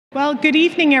Well, good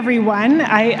evening, everyone.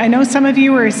 I know some of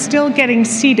you are still getting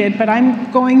seated, but I'm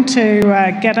going to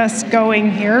get us going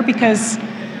here because,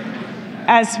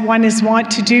 as one is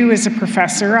wont to do as a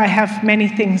professor, I have many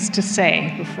things to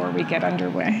say before we get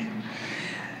underway.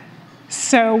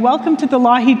 So, welcome to the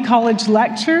Lougheed College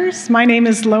Lectures. My name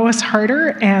is Lois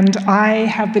Harder, and I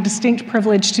have the distinct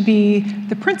privilege to be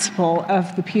the principal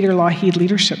of the Peter Lougheed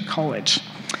Leadership College,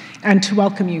 and to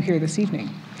welcome you here this evening.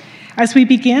 As we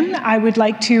begin, I would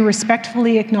like to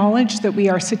respectfully acknowledge that we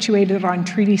are situated on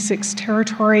Treaty 6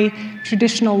 territory,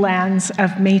 traditional lands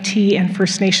of Métis and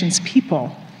First Nations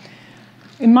people.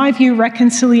 In my view,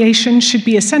 reconciliation should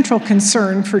be a central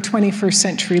concern for 21st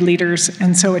century leaders,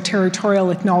 and so a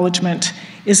territorial acknowledgement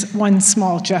is one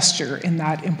small gesture in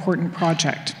that important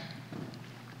project.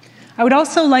 I would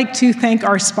also like to thank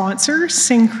our sponsor,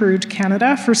 Syncrude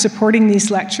Canada, for supporting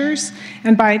these lectures,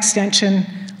 and by extension,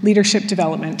 leadership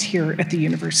development here at the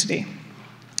university.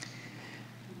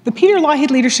 The Peter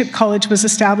Lougheed Leadership College was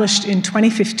established in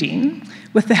 2015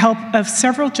 with the help of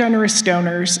several generous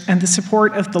donors and the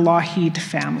support of the Lougheed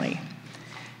family.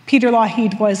 Peter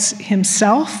Lougheed was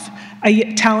himself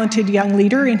a talented young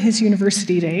leader in his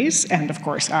university days, and of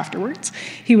course afterwards.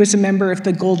 He was a member of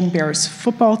the Golden Bears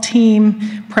football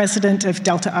team, president of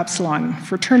Delta Upsilon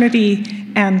fraternity,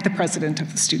 and the president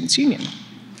of the Students' Union.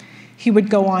 He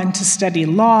would go on to study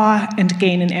law and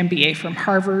gain an MBA from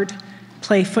Harvard,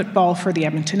 play football for the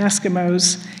Edmonton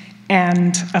Eskimos,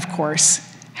 and, of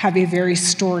course, have a very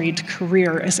storied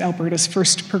career as Alberta's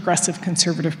first progressive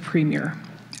conservative premier,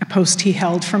 a post he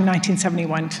held from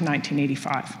 1971 to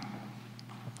 1985.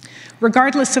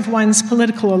 Regardless of one's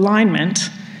political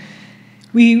alignment,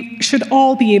 we should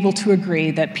all be able to agree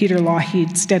that Peter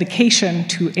Lougheed's dedication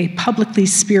to a publicly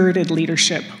spirited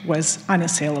leadership was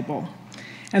unassailable.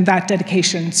 And that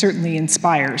dedication certainly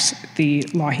inspires the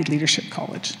Lougheed Leadership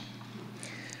College.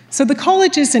 So the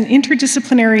college is an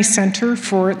interdisciplinary center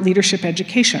for leadership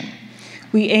education.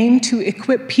 We aim to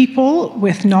equip people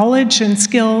with knowledge and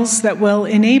skills that will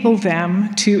enable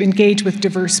them to engage with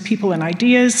diverse people and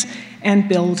ideas and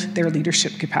build their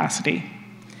leadership capacity.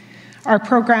 Our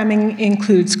programming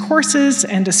includes courses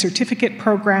and a certificate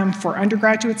program for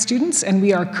undergraduate students, and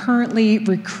we are currently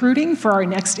recruiting for our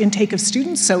next intake of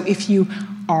students. So if you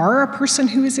are a person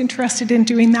who is interested in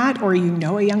doing that, or you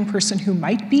know a young person who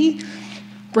might be,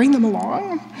 bring them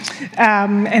along.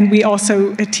 And we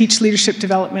also teach leadership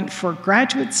development for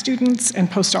graduate students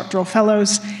and postdoctoral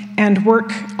fellows, and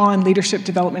work on leadership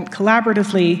development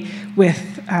collaboratively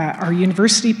with our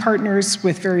university partners,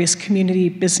 with various community,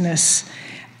 business,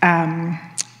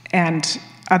 and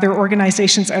other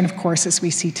organizations, and of course, as we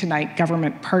see tonight,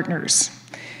 government partners.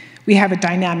 We have a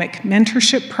dynamic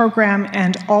mentorship program,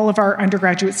 and all of our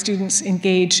undergraduate students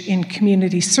engage in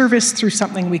community service through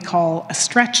something we call a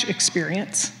stretch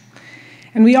experience.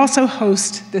 And we also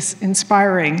host this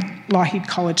inspiring Lougheed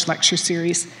College lecture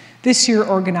series, this year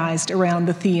organized around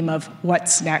the theme of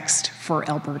What's Next for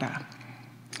Alberta.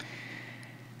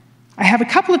 I have a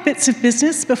couple of bits of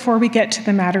business before we get to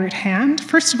the matter at hand.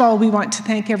 First of all, we want to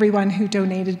thank everyone who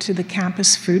donated to the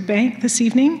campus food bank this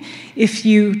evening. If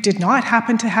you did not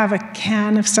happen to have a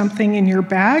can of something in your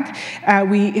bag,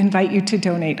 we invite you to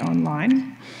donate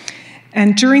online.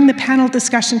 And during the panel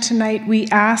discussion tonight, we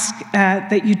ask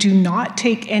that you do not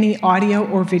take any audio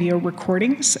or video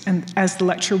recordings, and as the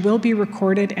lecture will be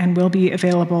recorded and will be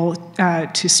available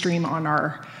to stream on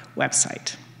our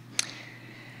website.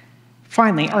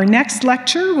 Finally, our next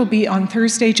lecture will be on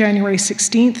Thursday, January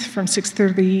 16th from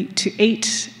 6:30 to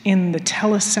 8 in the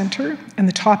TELUS Center, and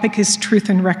the topic is Truth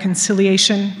and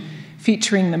Reconciliation,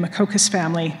 featuring the Makokis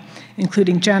family,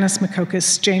 including Janice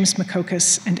Makokis, James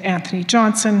Makokis, and Anthony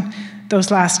Johnson. Those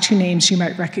last two names you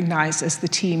might recognize as the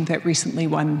team that recently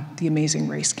won the Amazing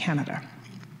Race Canada.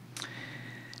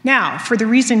 Now, for the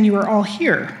reason you are all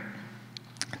here,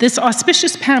 this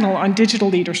auspicious panel on digital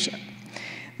leadership.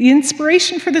 The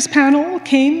inspiration for this panel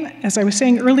came, as I was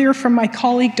saying earlier, from my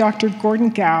colleague, Dr. Gordon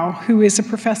Gow, who is a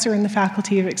professor in the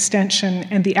Faculty of Extension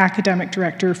and the academic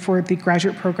director for the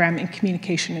graduate program in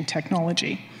Communication and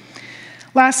Technology.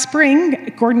 Last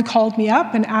spring, Gordon called me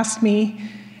up and asked me,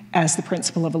 as the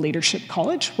principal of a leadership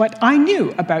college, what I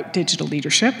knew about digital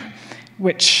leadership,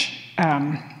 which,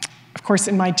 of course,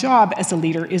 in my job as a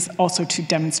leader is also to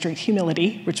demonstrate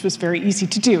humility, which was very easy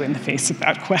to do in the face of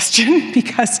that question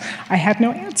because I had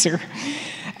no answer.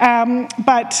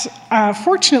 But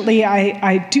fortunately,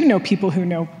 I do know people who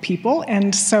know people,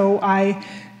 and so I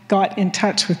got in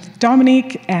touch with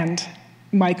Dominique and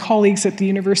my colleagues at the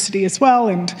university as well,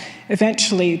 and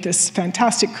eventually this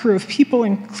fantastic crew of people,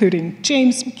 including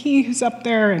James McKee, who's up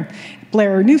there, and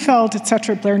Blair Neufeld,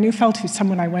 etc. Blair Neufeld, who's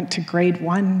someone I went to grade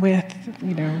 1 with.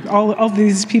 You know, all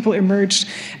these people emerged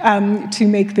to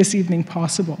make this evening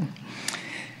possible.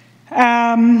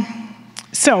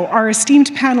 So our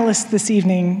esteemed panelists this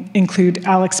evening include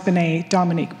Alex Benay,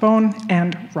 Dominique Bohn,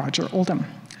 and Roger Oldham.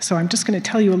 So I'm just going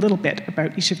to tell you a little bit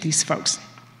about each of these folks.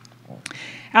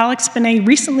 Alex Benay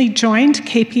recently joined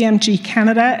KPMG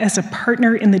Canada as a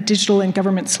partner in the Digital and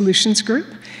Government Solutions Group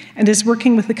and is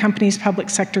working with the company's public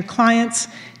sector clients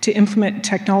to implement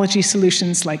technology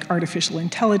solutions like artificial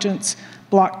intelligence,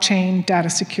 blockchain, data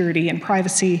security and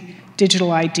privacy,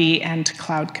 digital ID, and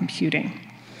cloud computing.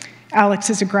 Alex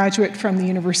is a graduate from the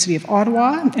University of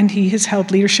Ottawa, and he has held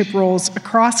leadership roles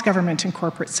across government and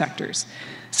corporate sectors.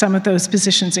 Some of those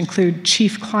positions include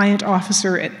Chief Client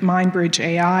Officer at Mindbridge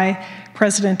AI,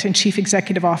 President and Chief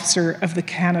Executive Officer of the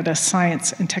Canada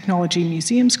Science and Technology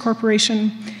Museums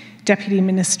Corporation, Deputy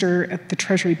Minister at the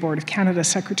Treasury Board of Canada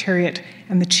Secretariat,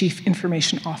 and the Chief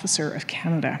Information Officer of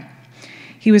Canada.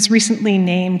 He was recently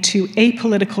named to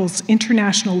Apolitical's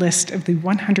international list of the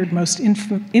 100 most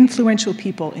influential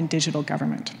people in digital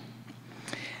government.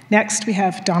 Next, we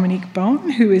have Dominique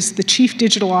Bohn, who is the Chief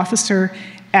Digital Officer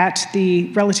at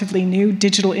the relatively new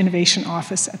Digital Innovation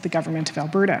Office at the Government of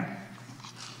Alberta.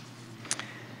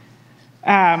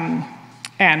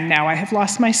 And now I have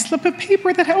lost my slip of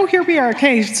paper that, oh, here we are.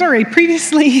 Okay, sorry.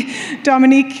 Previously,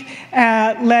 Dominique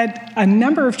led a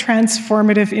number of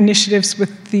transformative initiatives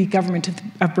with the government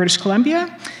of British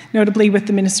Columbia, notably with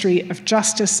the Ministry of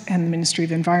Justice and the Ministry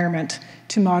of Environment,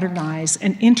 to modernize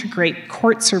and integrate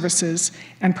court services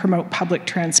and promote public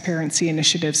transparency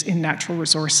initiatives in natural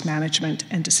resource management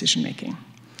and decision-making.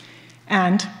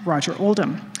 And Roger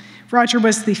Oldham. Roger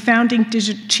was the founding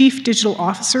Chief Digital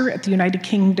Officer at the United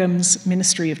Kingdom's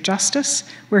Ministry of Justice,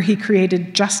 where he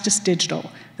created Justice Digital,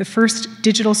 the first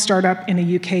digital startup in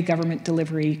a UK government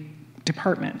delivery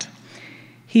department.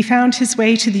 He found his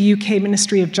way to the UK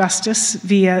Ministry of Justice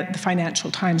via the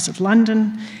Financial Times of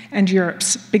London and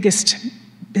Europe's biggest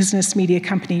business media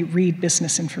company, Read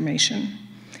Business Information.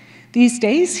 These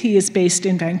days, he is based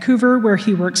in Vancouver, where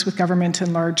he works with government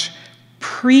and large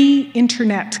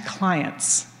pre-internet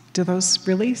clients. Do those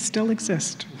really still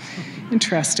exist?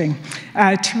 Interesting.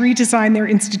 To redesign their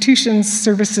institutions,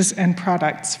 services, and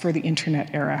products for the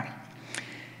internet era.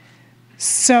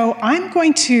 So I'm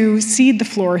going to cede the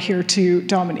floor here to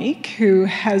Dominique, who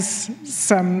has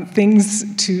some things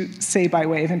to say by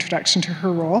way of introduction to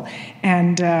her role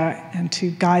and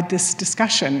to guide this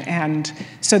discussion. And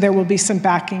so there will be some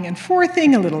backing and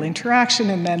forthing, a little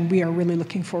interaction, and then we are really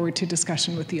looking forward to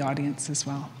discussion with the audience as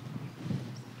well.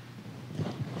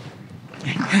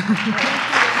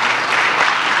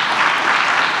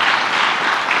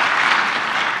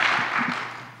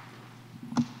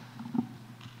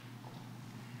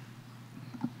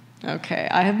 Okay,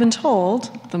 I have been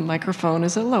told the microphone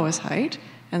is at lowest height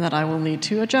and that I will need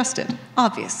to adjust it,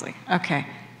 obviously. Okay,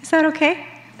 is that okay?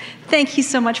 Thank you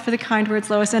so much for the kind words,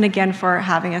 Lois, and again for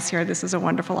having us here. This is a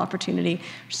wonderful opportunity.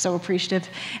 We're so appreciative,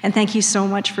 and thank you so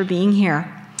much for being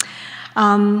here.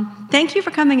 Thank you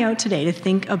for coming out today to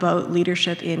think about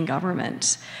leadership in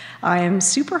government. I am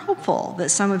super hopeful that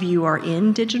some of you are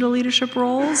in digital leadership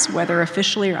roles, whether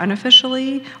officially or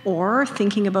unofficially, or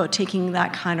thinking about taking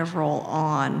that kind of role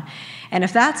on. And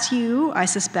if that's you, I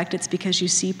suspect it's because you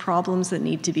see problems that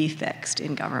need to be fixed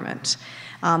in government.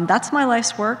 That's my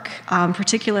life's work,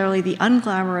 particularly the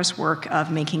unglamorous work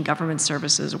of making government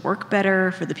services work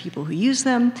better for the people who use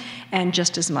them, and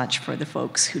just as much for the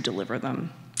folks who deliver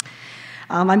them.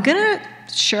 I'm going to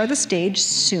share the stage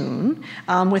soon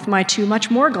with my two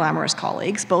much more glamorous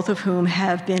colleagues, both of whom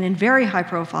have been in very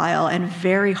high-profile and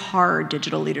very hard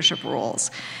digital leadership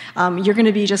roles. You're going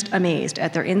to be just amazed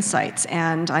at their insights,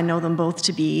 and I know them both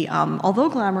to be, although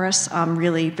glamorous,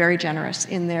 really very generous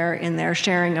in their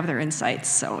sharing of their insights.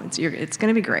 So it's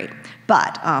going to be great.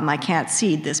 But I can't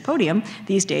cede this podium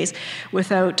these days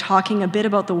without talking a bit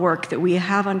about the work that we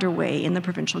have underway in the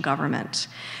provincial government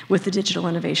with the Digital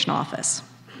Innovation Office.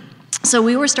 So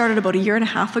we were started about 1.5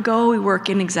 years ago. We work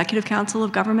in Executive Council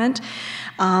of Government.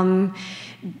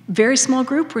 Very small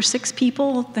group, we're 6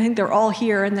 people. I think they're all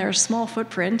here in their small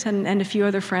footprint and a few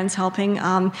other friends helping.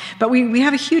 But we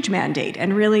have a huge mandate,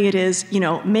 and really it is,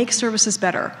 make services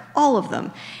better, all of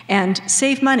them, and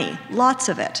save money, lots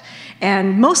of it,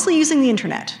 and mostly using the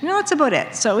internet. That's about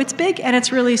it. So it's big, and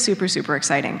it's really super, super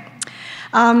exciting.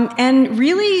 And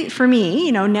really, for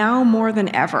me, now more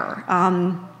than ever,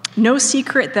 No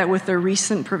secret that with the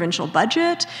recent provincial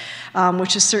budget,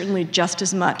 which is certainly just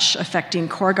as much affecting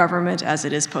core government as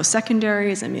it is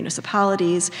post-secondaries and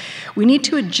municipalities, we need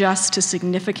to adjust to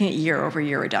significant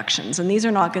year-over-year reductions. And these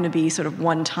are not going to be sort of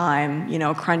one-time,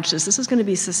 crunches. This is going to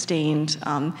be sustained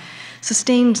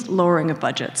lowering of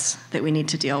budgets that we need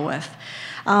to deal with.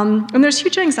 And there's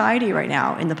huge anxiety right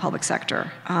now in the public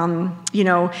sector.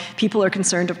 People are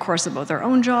concerned, of course, about their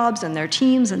own jobs and their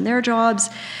teams and their jobs.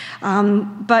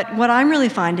 But what I'm really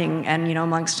finding, and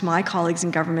amongst my colleagues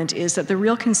in government, is that the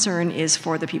real concern is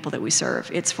for the people that we serve.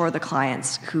 It's for the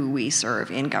clients who we serve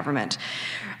in government.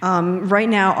 Right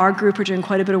now, our group are doing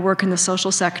quite a bit of work in the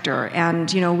social sector,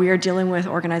 and we are dealing with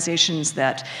organizations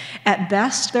that, at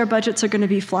best, their budgets are going to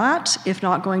be flat, if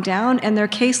not going down, and their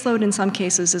caseload in some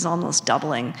cases is almost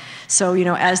doubling. So,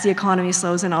 as the economy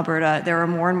slows in Alberta, there are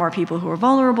more and more people who are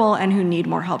vulnerable and who need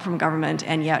more help from government,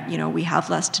 and yet, we have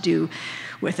less to do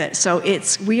with it. So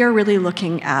we are really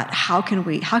looking at how can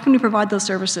we provide those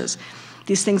services,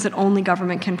 these things that only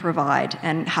government can provide,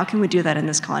 and how can we do that in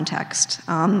this context?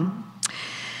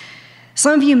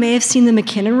 Some of you may have seen the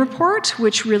McKinnon report,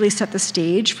 which really set the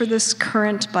stage for this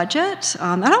current budget.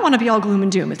 I don't want to be all gloom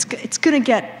and doom. It's going to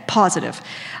get positive,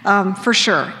 for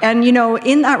sure. And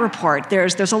in that report,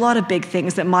 there's a lot of big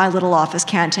things that my little office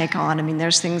can't take on. I mean,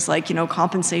 there's things like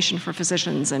compensation for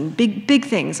physicians and big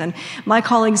things. And my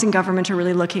colleagues in government are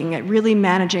really looking at really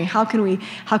managing how can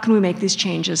we make these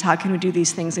changes? How can we do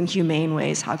these things in humane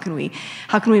ways? How can we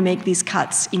make these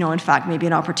cuts? In fact, maybe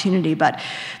an opportunity. But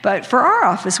for our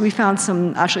office, we found some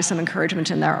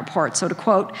encouragement in that report. So to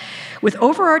quote, with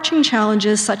overarching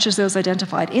challenges such as those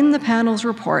identified in the panel's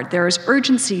report, there is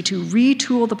urgency to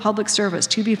retool the public service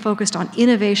to be focused on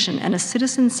innovation and a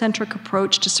citizen-centric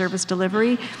approach to service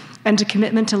delivery and a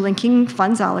commitment to linking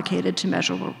funds allocated to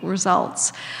measurable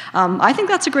results. I think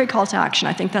that's a great call to action.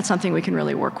 I think that's something we can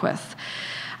really work with.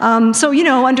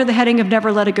 Under the heading of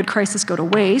never let a good crisis go to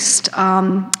waste,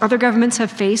 other governments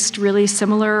have faced really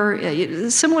similar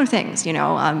things.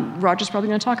 Roger's probably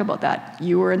going to talk about that.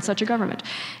 You were in such a government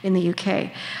in the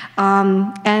UK.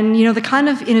 The kind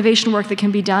of innovation work that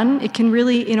can be done, it can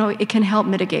really, it can help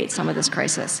mitigate some of this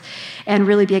crisis and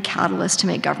really be a catalyst to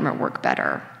make government work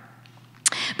better.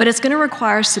 But it's going to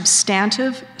require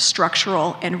substantive,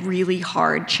 structural, and really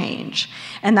hard change.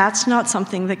 And that's not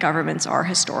something that governments are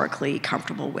historically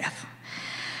comfortable with.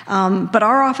 But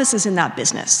our office is in that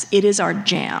business. It is our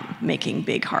jam, making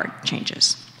big, hard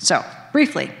changes. So,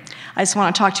 briefly, I just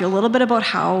want to talk to you a little bit about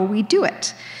how we do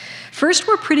it. First,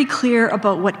 we're pretty clear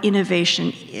about what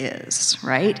innovation is,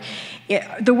 right?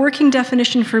 The working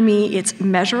definition for me, it's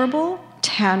measurable,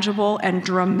 tangible, and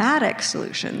dramatic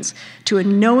solutions to a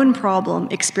known problem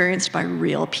experienced by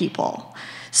real people.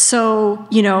 So,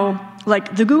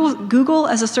 like the Google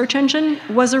as a search engine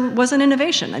was an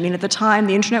innovation. I mean, at the time,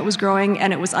 the internet was growing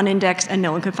and it was unindexed and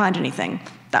no one could find anything.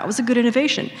 That was a good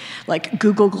innovation. Like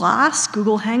Google Glass,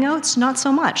 Google Hangouts, not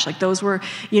so much. Like those were,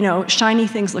 shiny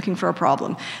things looking for a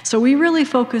problem. So we really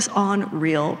focus on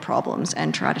real problems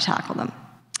and try to tackle them.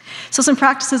 So some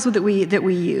practices that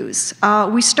we use.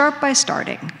 We start by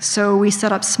starting. So we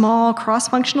set up small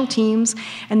cross-functional teams,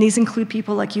 and these include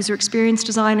people like user experience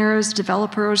designers,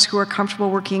 developers who are comfortable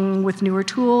working with newer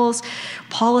tools,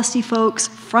 policy folks,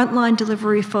 frontline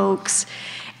delivery folks,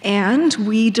 and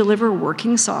we deliver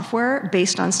working software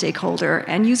based on stakeholder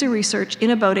and user research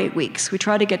in about 8 weeks. We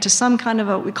try to get to some kind of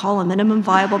what we call a minimum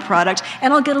viable product,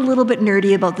 and I'll get a little bit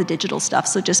nerdy about the digital stuff,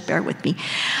 so just bear with me.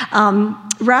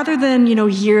 Rather than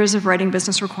years of writing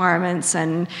business requirements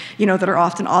and that are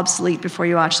often obsolete before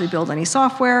you actually build any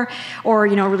software, or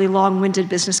really long-winded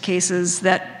business cases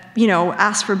that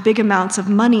ask for big amounts of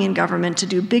money in government to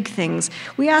do big things,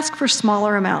 we ask for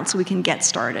smaller amounts so we can get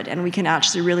started and we can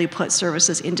actually really put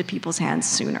services into people's hands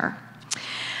sooner.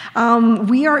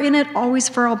 We are in it always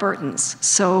for Albertans.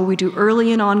 So we do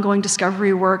early and ongoing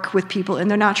discovery work with people in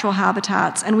their natural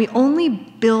habitats, and we only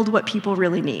build what people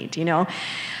really need,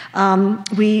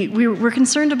 We're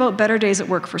concerned about better days at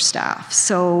work for staff.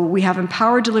 So we have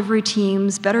empowered delivery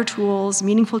teams, better tools,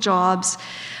 meaningful jobs,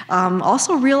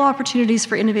 also real opportunities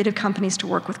for innovative companies to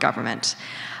work with government.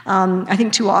 I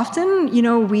think too often,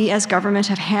 we as government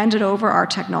have handed over our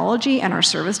technology and our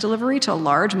service delivery to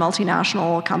large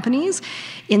multinational companies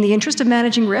in the interest of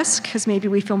managing risk, because maybe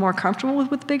we feel more comfortable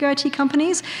with big IT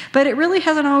companies, but it really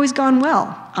hasn't always gone well.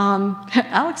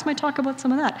 Alex might talk about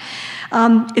some of that.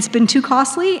 It's been too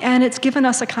costly, and it's given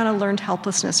us a kind of learned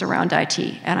helplessness around IT,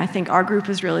 and I think our group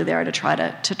is really there to try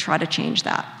to change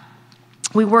that.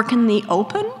 We work in the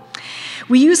open.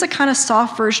 We use a kind of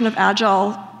soft version of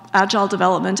Agile agile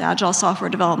development, agile software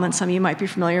development. Some of you might be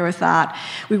familiar with that.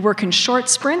 We work in short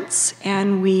sprints,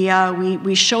 and we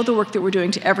show the work that we're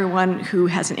doing to everyone who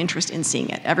has an interest in seeing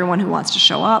it, everyone who wants to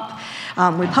show up.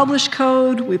 We publish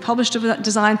code, we publish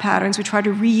design patterns, we try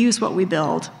to reuse what we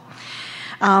build.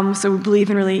 So we believe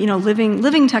in really,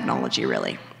 living technology,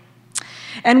 really.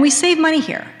 And we save money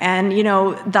here. And,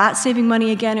 that saving money,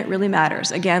 again, it really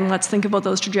matters. Again, let's think about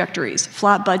those trajectories.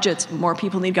 Flat budgets, more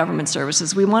people need government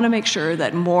services. We want to make sure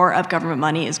that more of government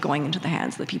money is going into the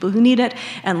hands of the people who need it,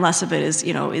 and less of it is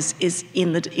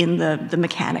in the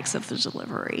mechanics of the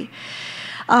delivery.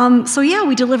 So yeah,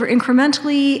 we deliver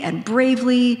incrementally and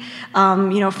bravely.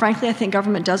 Frankly, I think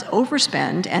government does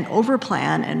overspend and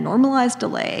overplan and normalize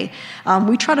delay.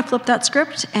 We try to flip that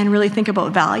script and really think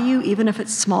about value, even if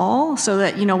it's small, so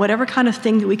that whatever kind of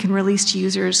thing that we can release to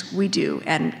users, we do,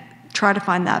 and try to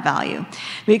find that value.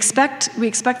 We expect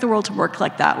the world to work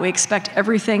like that. We expect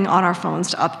everything on our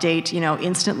phones to update,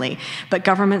 instantly. But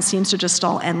government seems to just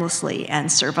stall endlessly and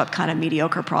serve up kind of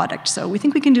mediocre product. So we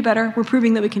think we can do better. We're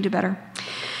proving that we can do better.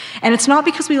 And it's not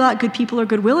because we lack good people or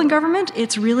goodwill in government.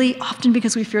 It's really often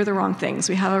because we fear the wrong things.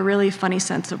 We have a really funny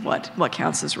sense of what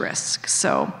counts as risk.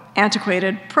 So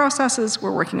antiquated processes,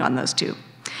 we're working on those too.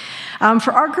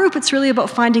 For our group, it's really about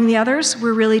finding the others.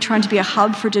 We're really trying to be a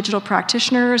hub for digital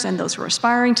practitioners and those who are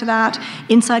aspiring to that,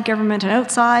 inside government and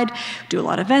outside. Do a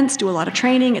lot of events, do a lot of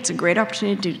training. It's a great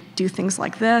opportunity to do things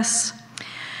like this.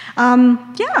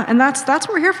 And that's what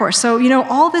we're here for. So,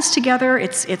 all this together,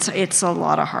 it's a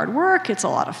lot of hard work. It's a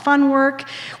lot of fun work.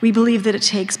 We believe that it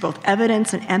takes both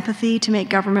evidence and empathy to make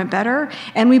government better,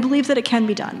 and we believe that it can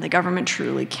be done. The government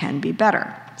truly can be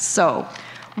better. So,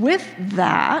 with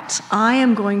that, I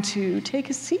am going to take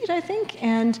a seat, I think,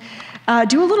 and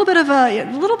do a little bit of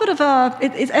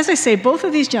as I say, both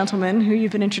of these gentlemen who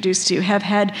you've been introduced to have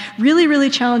had really, really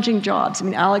challenging jobs. I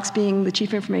mean, Alex being the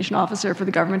Chief Information Officer for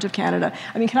the Government of Canada.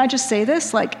 I mean, can I just say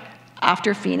this?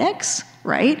 After Phoenix,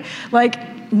 right?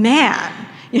 Man,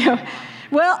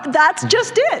 well, that's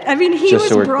just it. I mean, he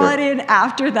was brought in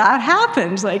after that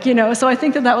happened. So I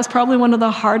think that was probably one of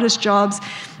the hardest jobs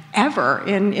ever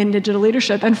in digital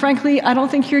leadership. And frankly, I don't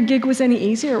think your gig was any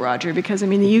easier, Roger, because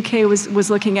the UK was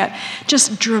looking at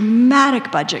just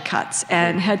dramatic budget cuts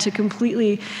and had to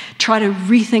completely try to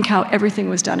rethink how everything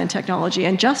was done in technology.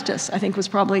 And justice, I think, was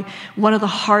probably one of the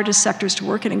hardest sectors to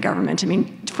work in government.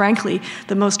 Frankly,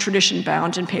 the most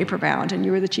tradition-bound and paper-bound, and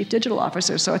you were the Chief Digital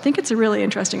Officer. So I think it's a really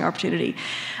interesting opportunity.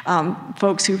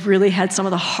 Folks who've really had some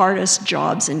of the hardest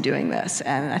jobs in doing this.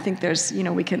 And I think there's,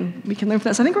 we can learn from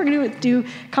this. I think we're going to do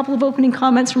a couple of opening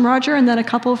comments from Roger and then a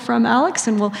couple from Alex,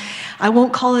 and I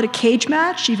won't call it a cage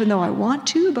match, even though I want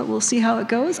to, but we'll see how it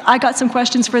goes. I got some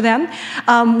questions for them.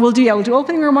 We'll do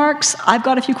opening remarks. I've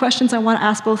got a few questions I want to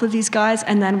ask both of these guys,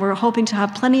 and then we're hoping to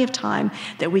have plenty of time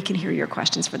that we can hear your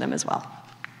questions for them as well.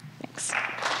 Thanks.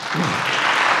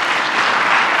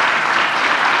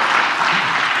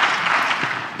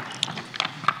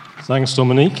 Thanks,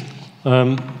 Dominique.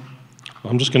 I'm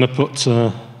just going to put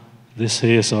this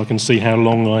here so I can see how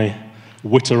long I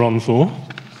witter on for.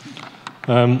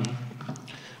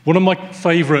 One of my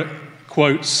favourite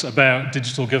quotes about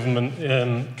digital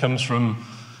government comes from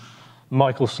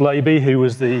Michael Slaby, who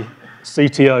was the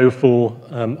CTO for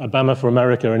Obama for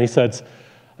America, and he said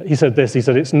this,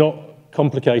 it's not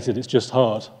complicated, it's just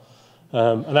hard.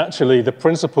 And actually the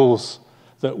principles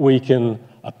that we can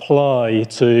apply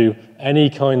to any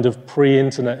kind of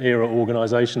pre-internet era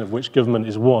organisation, of which government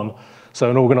is one, so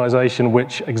an organisation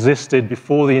which existed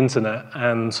before the internet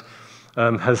and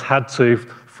has had to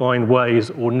find ways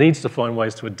or needs to find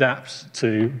ways to adapt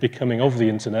to becoming of the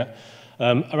internet,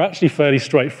 are actually fairly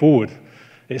straightforward.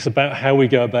 It's about how we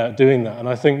go about doing that. And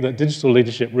I think that digital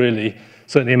leadership really,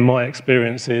 certainly in my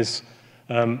experience, is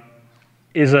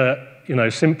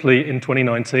simply in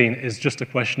 2019 is just a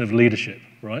question of leadership,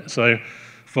 right? So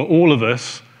for all of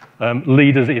us,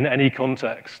 leaders in any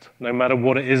context, no matter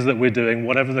what it is that we're doing,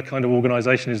 whatever the kind of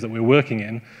organization is that we're working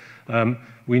in,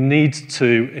 we need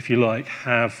to, if you like,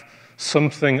 have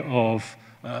something of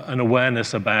an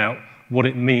awareness about what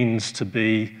it means to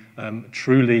be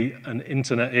truly an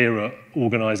internet era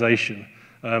organization.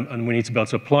 And we need to be able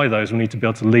to apply those. We need to be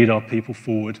able to lead our people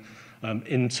forward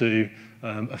into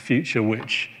a future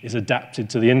which is adapted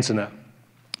to the internet.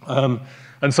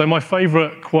 And so my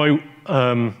favorite quote,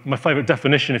 my favorite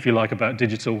definition, if you like, about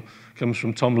digital comes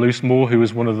from Tom Loosemore, who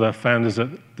was one of the founders at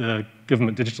the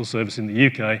Government Digital Service in the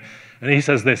UK. And he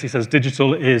says this, he says,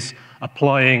 digital is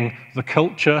applying the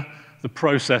culture, the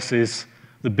processes,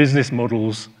 the business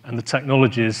models, and the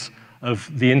technologies of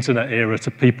the internet era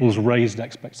to people's raised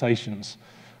expectations.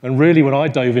 And really, when I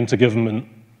dove into government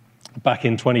back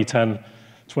in 2010,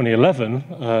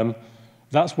 2011,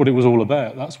 that's what it was all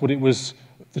about. That's what it was.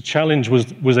 The challenge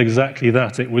was exactly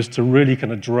that. It was to really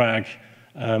kind of drag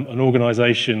an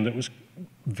organization that was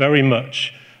very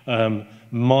much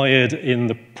mired in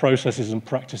the processes and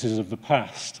practices of the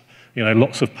past. You know,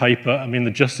 lots of paper. I mean,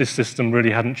 the justice system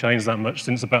really hadn't changed that much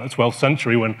since about the 12th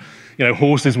century when, you know,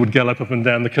 horses would gallop up and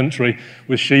down the country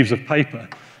with sheaves of paper.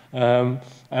 And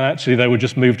actually, they were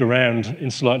just moved around in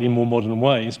slightly more modern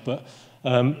ways, but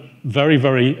very,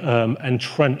 very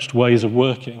entrenched ways of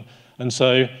working. And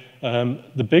so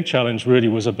the big challenge really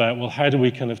was about, well, how do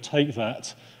we kind of take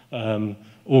that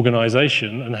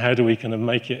organization and how do we kind of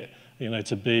make it, you know,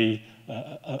 to be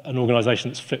an organization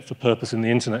that's fit for purpose in the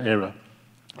internet era?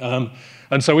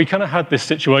 And so we kind of had this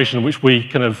situation which we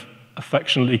kind of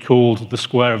affectionately called the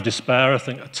square of despair, I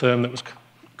think a term that was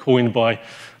coined by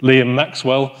Liam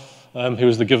Maxwell, who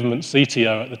was the government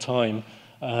CTO at the time,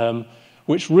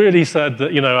 which really said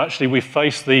that, you know, actually we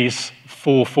face these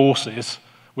four forces.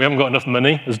 We haven't got enough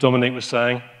money, as Dominique was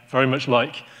saying, very much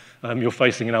like you're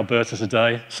facing in Alberta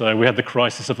today. So we had the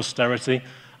crisis of austerity.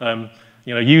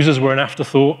 You know, users were an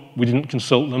afterthought. We didn't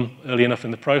consult them early enough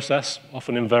in the process.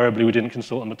 Often, invariably, we didn't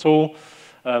consult them at all.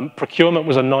 Procurement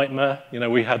was a nightmare. You know,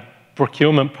 we had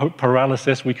procurement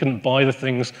paralysis. We couldn't buy the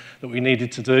things that we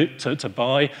needed to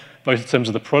buy, both in terms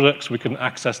of the products. We couldn't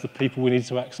access the people we needed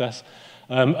to access.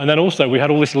 And then also, we had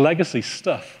all this legacy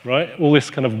stuff, right? All this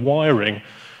kind of wiring,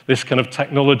 this kind of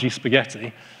technology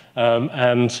spaghetti.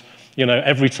 And, you know,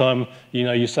 every time, you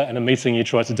know, you sat in a meeting, you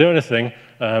tried to do anything,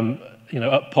 you know,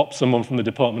 up popped someone from the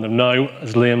Department of No,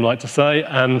 as Liam liked to say,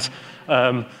 and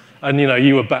you know,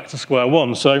 you were back to square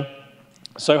one. So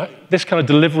this kind of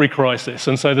delivery crisis,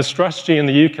 and so the strategy in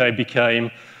the UK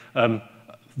became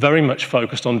very much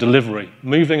focused on delivery,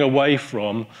 moving away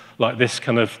from like this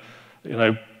kind of, you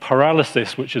know,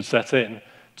 paralysis which had set in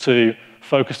to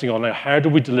focusing on now how do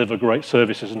we deliver great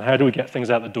services and how do we get things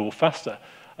out the door faster.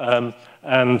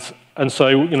 And so,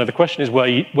 you know, the question is where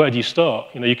do you start?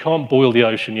 You know, you can't boil the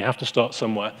ocean, you have to start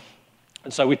somewhere.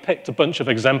 And so we picked a bunch of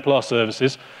exemplar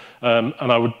services, and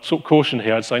I would sort of caution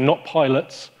here, I'd say not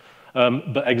pilots,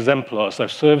 but exemplars, so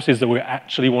services that we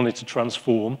actually wanted to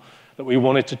transform, that we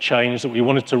wanted to change, that we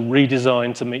wanted to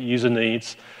redesign to meet user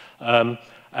needs,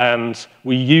 and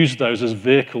we used those as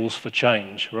vehicles for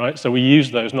change, right? So we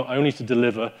used those not only to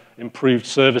deliver improved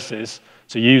services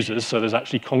to users, so there's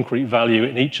actually concrete value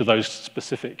in each of those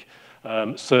specific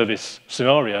service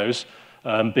scenarios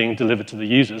being delivered to the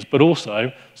users, but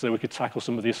also so that we could tackle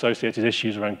some of the associated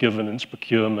issues around governance,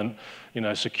 procurement, you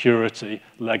know, security,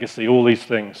 legacy, all these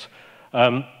things.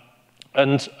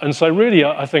 And so really,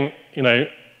 I think, you know,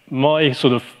 my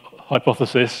sort of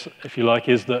hypothesis, if you like,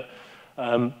 is that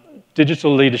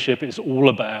digital leadership is all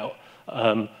about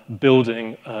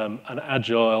building an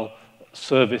agile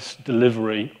service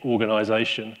delivery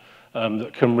organization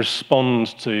that can respond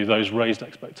to those raised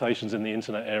expectations in the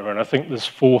internet era. And I think there's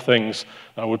four things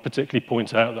I would particularly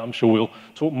point out that I'm sure we'll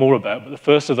talk more about. But the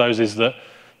first of those is that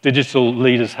digital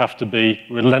leaders have to be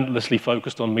relentlessly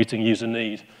focused on meeting user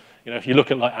need. You know, if you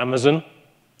look at like Amazon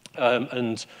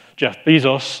and Jeff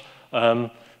Bezos,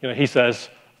 you know, he says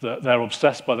that they're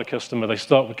obsessed by the customer. They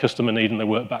start with customer need and they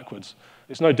work backwards.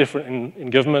 It's no different in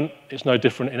government. It's no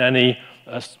different in any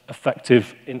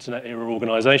effective internet era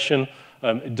organization.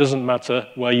 It doesn't matter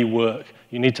where you work.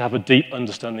 You need to have a deep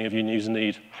understanding of your user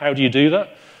need. How do you do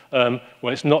that?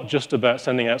 Well, it's not just about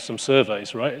sending out some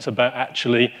surveys, right? It's about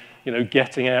actually, you know,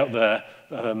 getting out there,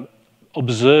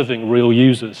 observing real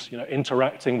users, you know,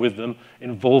 interacting with them,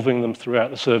 involving them throughout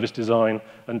the service design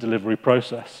and delivery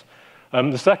process.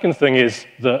 The second thing is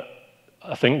that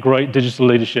I think great digital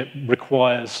leadership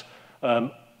requires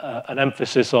an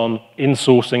emphasis on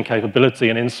insourcing capability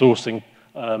and insourcing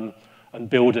and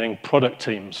building product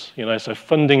teams, you know, so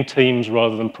funding teams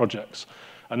rather than projects.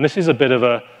 And this is a bit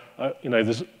of you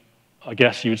know, I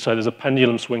guess you would say there's a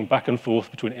pendulum swing back and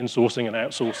forth between insourcing and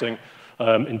outsourcing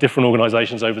in different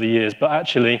organizations over the years. But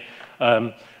actually,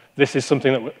 this is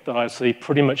something that I see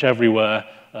pretty much everywhere.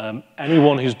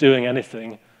 Anyone who's doing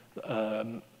anything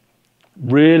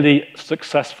really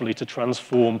successfully to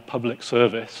transform public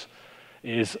service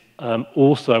is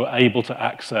also able to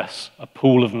access a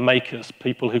pool of makers,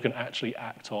 people who can actually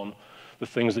act on the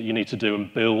things that you need to do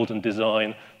and build and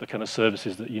design the kind of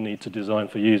services that you need to design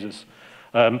for users.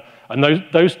 And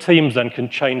those teams then can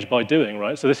change by doing,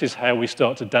 right? So this is how we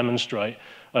start to demonstrate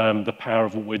the power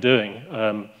of what we're doing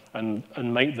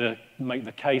and make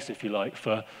the case, if you like,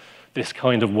 for this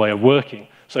kind of way of working.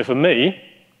 So for me,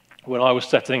 when I was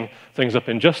setting things up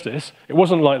in justice, it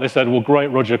wasn't like they said, well, great,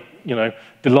 Roger, you know,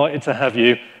 delighted to have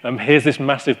you. Here's this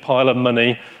massive pile of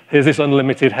money. Here's this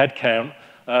unlimited headcount.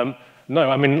 No,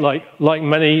 I mean, like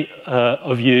many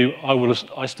of you,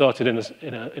 I started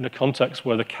in a context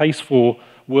where the case for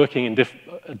working in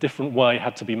a different way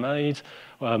had to be made,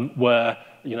 where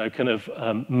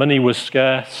money was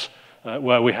scarce,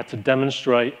 where we had to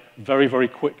demonstrate very, very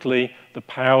quickly the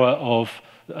power of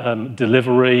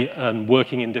delivery and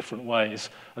working in different ways.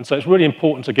 And so it's really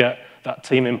important to get that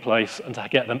team in place and to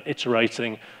get them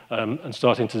iterating and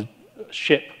starting to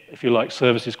ship, if you like,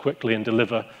 services quickly and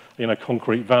deliver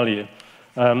concrete value.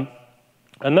 And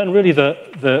then really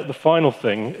the final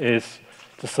thing is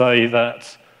to say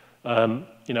that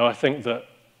I think that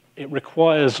it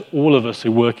requires all of us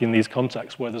who work in these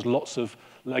contexts where there's lots of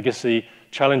legacy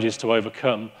challenges to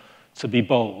overcome to be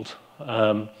bold.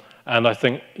 And I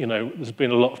think there's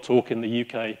been a lot of talk in the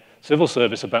UK civil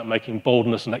service about making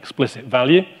boldness an explicit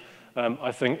value.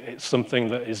 I think it's something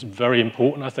that is very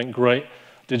important. I think great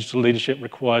digital leadership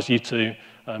requires you to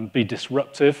be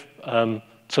disruptive,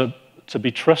 to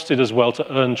be trusted as well,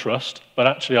 to earn trust. But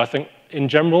actually, I think in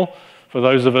general, for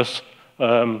those of us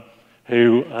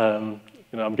who,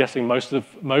 I'm guessing most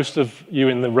of you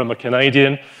in the room are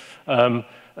Canadian,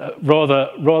 rather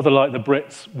like the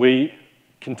Brits, we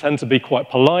can tend to be quite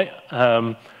polite,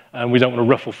 and we don't want to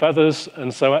ruffle feathers.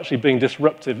 And so actually being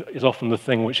disruptive is often the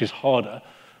thing which is harder.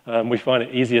 We find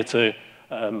it easier to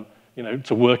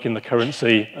work in the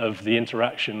currency of the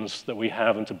interactions that we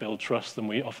have and to build trust than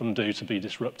we often do to be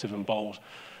disruptive and bold.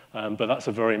 But that's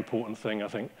a very important thing, I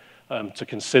think, to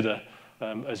consider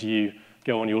as you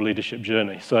go on your leadership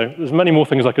journey. So there's many more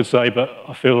things I could say, but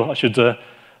I feel I should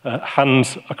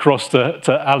hand across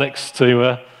to Alex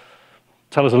to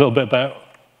tell us a little bit about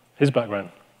his background.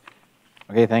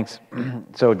 Okay, thanks.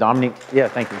 So Dominique, yeah,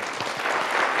 thank you.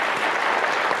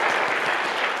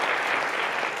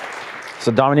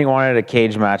 So Dominique wanted a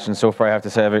cage match, and so far I have to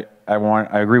say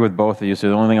I agree with both of you. So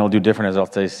the only thing I'll do different is I'll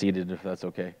stay seated, if that's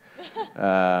okay.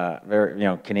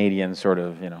 Very, Canadian sort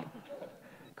of,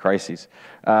 crises.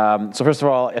 So first of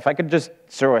all, if I could just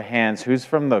show of hands, who's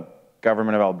from the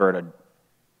government of Alberta?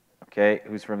 Okay,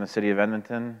 who's from the city of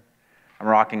Edmonton? I'm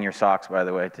rocking your socks, by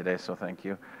the way, today, so thank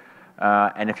you.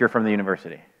 And if you're from the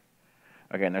university.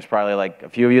 Okay, and there's probably like a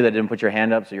few of you that didn't put your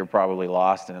hand up, so you're probably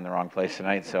lost and in the wrong place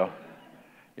tonight, so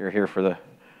you're here for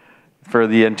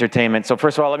the entertainment. So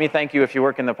first of all, let me thank you. If you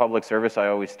work in the public service, I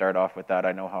always start off with that.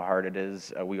 I know how hard it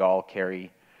is. We all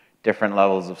carry different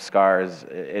levels of scars.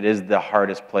 It is the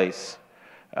hardest place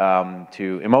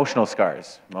emotional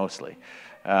scars, mostly.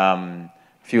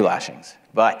 Few lashings,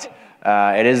 but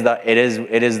it is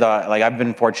the like I've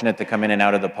been fortunate to come in and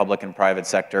out of the public and private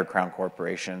sector, crown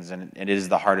corporations, and it is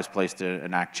the hardest place to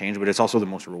enact change, but it's also the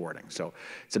most rewarding. So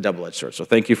it's a double-edged sword. So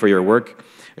thank you for your work.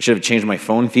 I should have changed my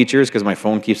phone features because my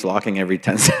phone keeps locking every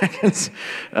 10 seconds.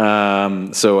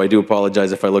 So I do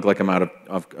apologize if I look like I'm out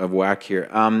of whack here.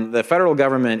 The federal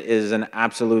government is an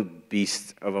absolute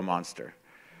beast of a monster.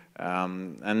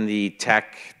 And the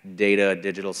tech, data,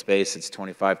 digital space, it's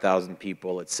 25,000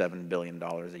 people, it's $7 billion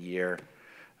a year.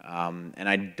 And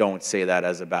I don't say that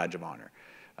as a badge of honor.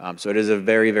 So it is a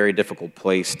very, very difficult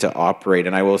place to operate.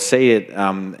 And I will say it,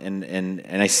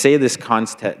 and I say this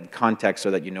context so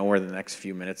that you know where the next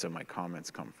few minutes of my comments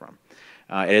come from.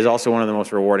 It is also one of the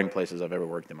most rewarding places I've ever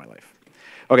worked in my life.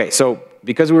 Okay, so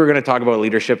because we were going to talk about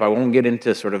leadership, I won't get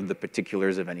into sort of the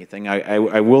particulars of anything.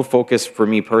 I will focus for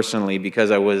me personally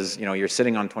because I was, you're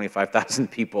sitting on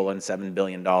 25,000 people and $7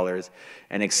 billion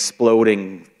and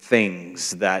exploding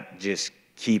things that just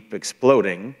keep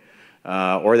exploding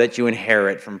or that you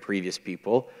inherit from previous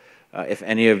people. If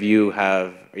any of you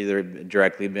have either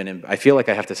directly been I feel like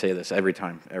I have to say this every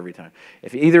time.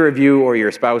 If either of you or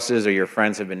your spouses or your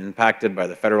friends have been impacted by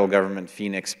the federal government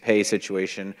Phoenix pay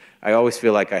situation, I always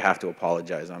feel like I have to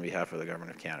apologize on behalf of the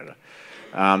government of Canada.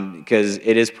 Because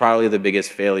it is probably the biggest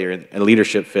failure, a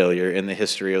leadership failure in the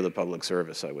history of the public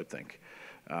service, I would think.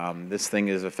 This thing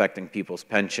is affecting people's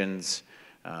pensions.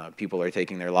 People are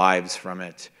taking their lives from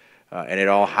it. And it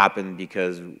all happened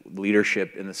because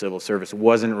leadership in the civil service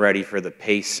wasn't ready for the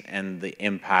pace and the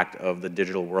impact of the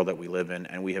digital world that we live in,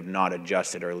 and we have not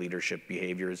adjusted our leadership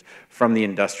behaviors from the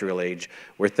industrial age,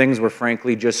 where things were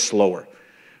frankly just slower,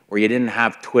 where you didn't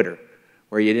have Twitter,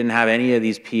 where you didn't have any of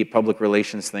these public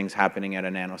relations things happening at a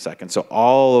nanosecond. So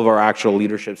all of our actual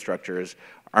leadership structures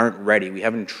aren't ready. We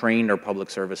haven't trained our public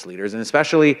service leaders, and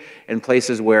especially in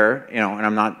places where,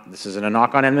 and this isn't a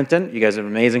knock on Edmonton, you guys have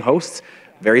amazing hosts,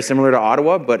 very similar to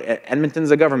Ottawa, but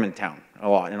Edmonton's a government town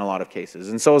in a lot of cases,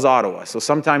 and so is Ottawa. So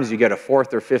sometimes you get a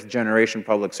 4th or 5th generation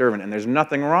public servant, and there's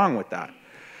nothing wrong with that.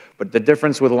 But the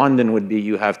difference with London would be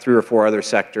you have 3 or 4 other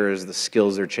sectors, the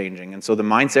skills are changing. And so the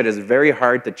mindset is very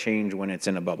hard to change when it's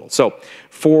in a bubble. So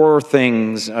 4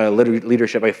 things,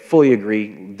 leadership, I fully agree.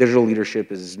 Digital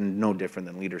leadership is no different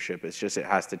than leadership. It's just it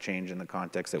has to change in the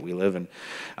context that we live in.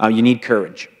 You need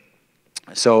courage.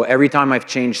 So every time I've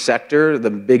changed sector,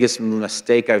 the biggest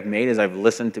mistake I've made is I've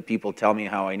listened to people tell me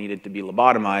how I needed to be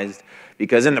lobotomized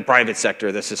because in the private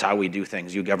sector, this is how we do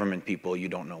things. You government people, you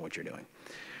don't know what you're doing.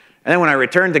 And then when I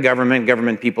returned to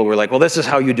government people were like, well, this is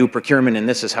how you do procurement and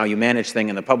this is how you manage things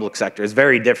in the public sector. It's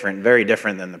very different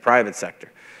than the private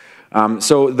sector.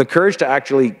 So the courage to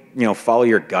actually, follow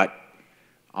your gut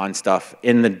on stuff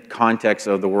in the context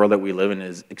of the world that we live in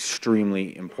is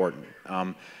extremely important.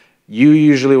 You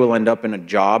usually will end up in a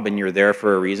job and you're there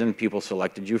for a reason. People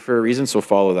selected you for a reason, so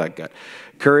follow that gut.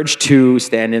 Courage to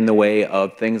stand in the way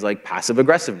of things like passive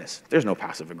aggressiveness. There's no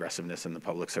passive aggressiveness in the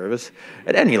public service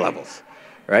at any levels,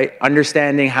 right?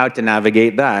 Understanding how to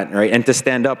navigate that, right? And to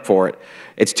stand up for it.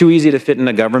 It's too easy to fit in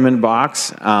a government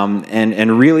box,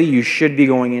 and really you should be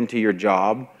going into your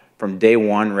job from day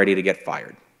one ready to get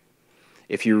fired.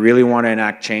 If you really want to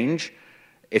enact change,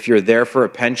 if you're there for a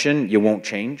pension, you won't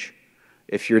change.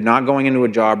 If you're not going into a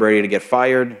job ready to get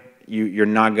fired, you're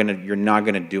not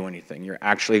gonna do anything. You're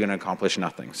actually gonna accomplish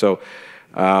nothing. So,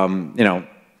 I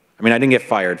didn't get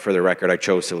fired, for the record. I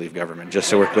chose to leave government, just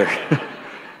so we're clear.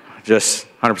 Just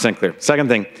 100% clear. Second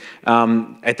thing,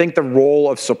 I think the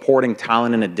role of supporting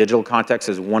talent in a digital context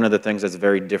is one of the things that's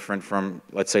very different from,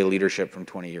 let's say, leadership from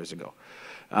 20 years ago.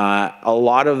 A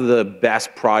lot of the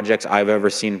best projects I've ever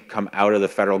seen come out of the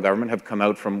federal government have come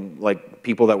out from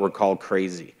people that were called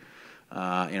crazy.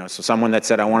 So someone that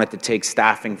said, I wanted to take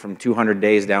staffing from 200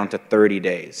 days down to 30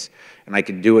 days. And I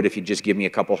could do it if you just give me a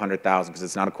couple $100,000, because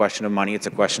it's not a question of money, it's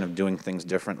a question of doing things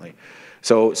differently.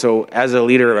 So as a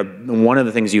leader, one of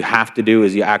the things you have to do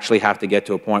is you actually have to get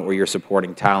to a point where you're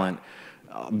supporting talent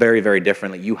very, very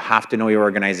differently. You have to know your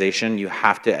organization. You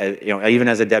have to, even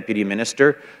as a deputy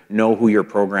minister, know who your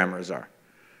programmers are,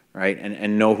 right?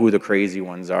 And know who the crazy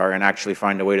ones are and actually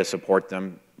find a way to support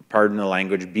them. Pardon the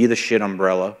language, be the shit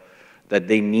umbrella that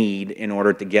they need in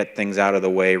order to get things out of the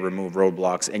way, remove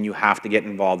roadblocks, and you have to get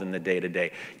involved in the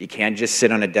day-to-day. You can't just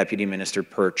sit on a deputy minister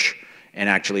perch and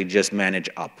actually just manage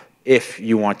up if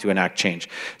you want to enact change.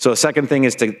 So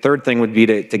the third thing would be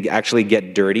to actually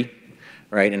get dirty,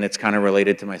 right? And it's kind of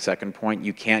related to my second point.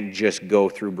 You can't just go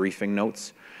through briefing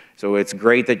notes. So it's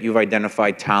great that you've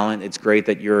identified talent. It's great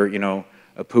that you're,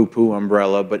 a poo-poo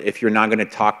umbrella, but if you're not going to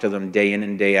talk to them day in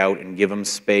and day out and give them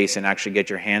space and actually get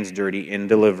your hands dirty in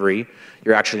delivery,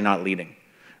 you're actually not leading,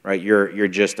 right? You're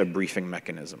just a briefing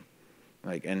mechanism,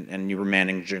 and you're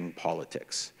managing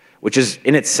politics, which is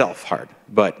in itself hard,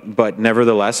 but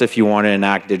nevertheless, if you want to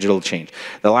enact digital change.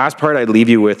 The last part I'd leave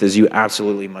you with is you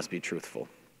absolutely must be truthful.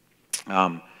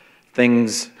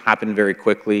 Things happen very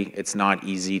quickly. It's not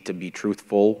easy to be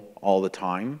truthful all the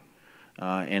time.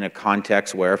 In a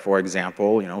context where, for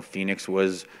example, Phoenix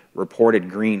was reported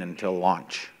green until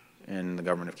launch in the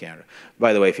government of Canada.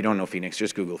 By the way, if you don't know Phoenix,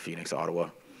 just Google Phoenix, Ottawa,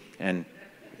 and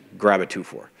grab a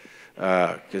 2-4,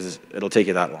 because it'll take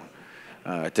you that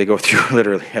long to go through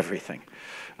literally everything.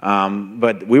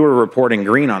 But we were reporting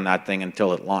green on that thing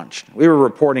until it launched. We were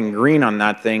reporting green on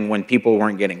that thing when people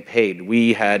weren't getting paid.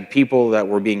 We had people that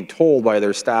were being told by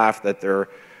their staff that their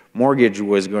mortgage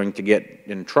was going to get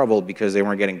in trouble because they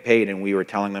weren't getting paid, and we were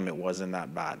telling them it wasn't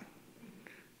that bad,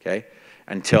 okay,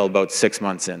 until about 6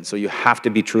 months in. So you have to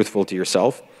be truthful to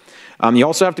yourself. You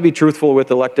also have to be truthful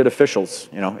with elected officials.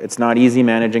 It's not easy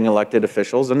managing elected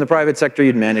officials. In the private sector,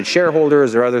 you'd manage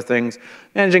shareholders or other things.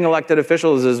 Managing elected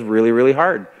officials is really, really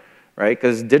hard, right?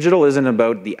 Because digital isn't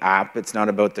about the app. It's not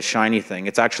about the shiny thing.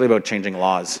 It's actually about changing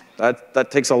laws.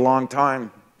 That takes a long time,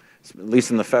 at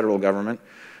least in the federal government.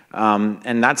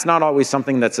 And that's not always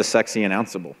something that's a sexy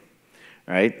announceable,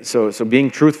 right? So being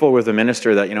truthful with the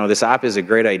minister that, this app is a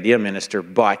great idea, minister,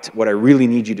 but what I really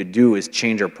need you to do is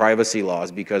change our privacy laws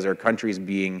because our country's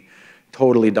being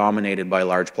totally dominated by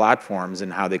large platforms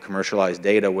and how they commercialize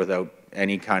data without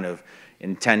any kind of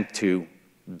intent to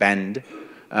bend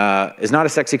is not a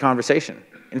sexy conversation.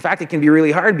 In fact, it can be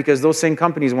really hard because those same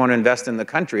companies want to invest in the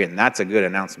country, and that's a good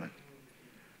announcement,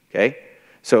 okay?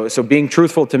 So being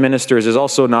truthful to ministers is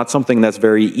also not something that's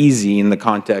very easy in the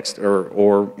context,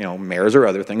 or mayors or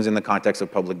other things in the context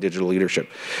of public digital leadership.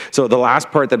 So the last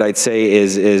part that I'd say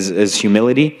is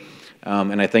humility,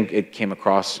 and I think it came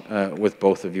across with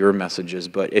both of your messages.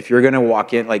 But if you're going to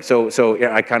walk in, I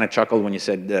kind of chuckled when you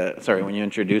said, when you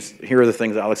introduced, here are the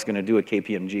things Alex is going to do at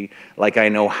KPMG. Like I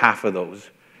know half of those.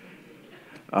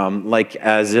 Like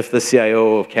as if the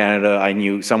CIO of Canada, I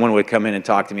knew someone would come in and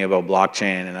talk to me about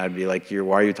blockchain, and I'd be like,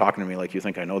 why are you talking to me like you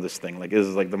think I know this thing? Like, this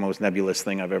is like the most nebulous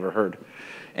thing I've ever heard.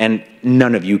 And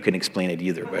none of you can explain it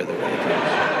either, by the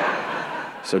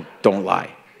way. So don't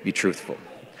lie, be truthful.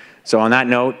 So on that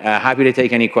note, happy to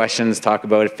take any questions, talk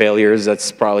about failures.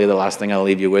 That's probably the last thing I'll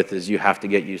leave you with is you have to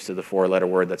get used to the 4-letter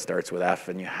word that starts with F,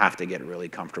 and you have to get really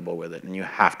comfortable with it, and you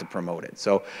have to promote it.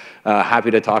 So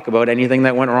happy to talk about anything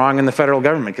that went wrong in the federal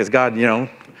government, because God, you know,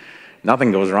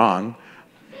 nothing goes wrong.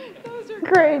 Those are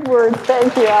great words.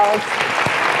 Thank you, Alex.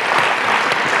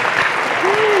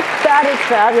 That is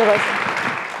fabulous.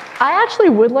 I actually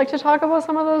would like to talk about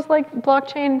some of those like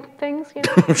blockchain things. You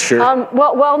know? Sure.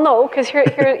 Well, no, because here,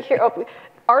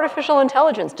 artificial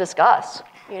intelligence, discuss.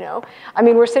 You know, I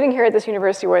mean, we're sitting here at this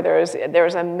university where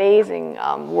there's amazing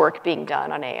work being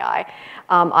done on AI.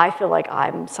 I feel like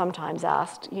I'm sometimes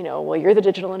asked, you know, well, you're the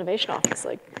Digital Innovation Office,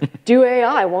 like, do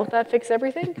AI, won't that fix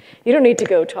everything? You don't need to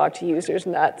go talk to users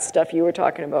and that stuff you were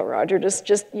talking about, Roger. Just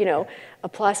you know,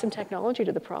 apply some technology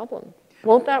to the problem.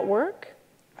 Won't that work?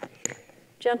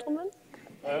 Gentlemen?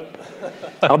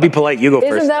 I'll be polite, you go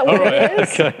first. Isn't that what it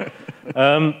is? Okay.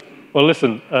 Well,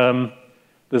 listen,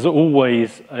 there's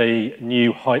always a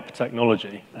new hype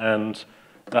technology, and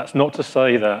that's not to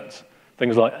say that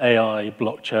things like AI,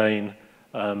 blockchain,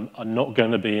 are not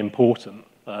going to be important,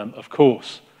 of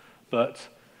course. But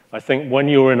I think when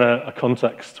you're in a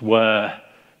context where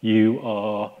you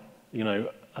are, you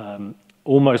know,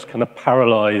 almost kind of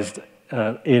paralyzed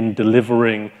in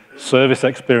delivering service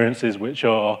experiences which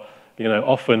are, you know,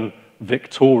 often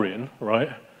Victorian, right?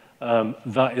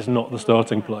 That is not the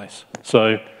starting place.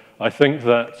 So I think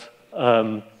that,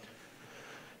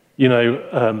 you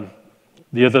know,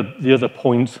 the other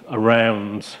point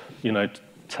around, you know,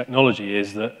 technology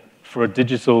is that for a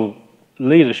digital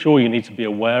leader, sure, you need to be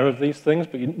aware of these things,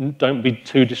 but you don't be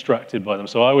too distracted by them.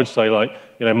 So I would say, like,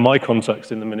 you know, my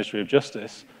context in the Ministry of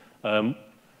Justice,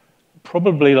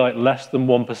 probably like less than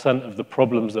 1% of the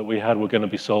problems that we had were going to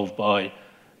be solved by, you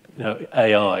know,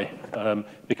 AI,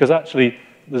 because actually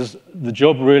the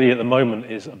job really at the moment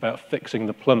is about fixing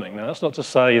the plumbing. Now that's not to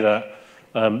say that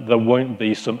there won't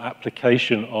be some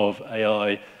application of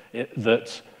AI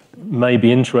that may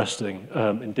be interesting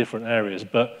in different areas,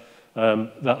 but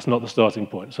that's not the starting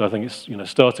point. So I think it's, you know,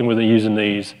 starting with the user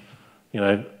needs, you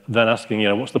know, then asking, you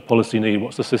know, what's the policy need,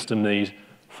 what's the system need,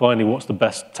 finally what's the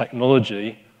best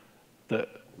technology that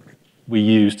we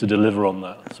use to deliver on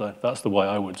that. So that's the way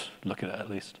I would look at it, at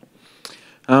least.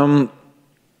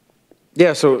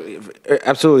 Yeah, so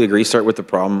absolutely agree. Start with the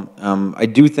problem. I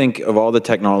do think of all the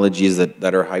technologies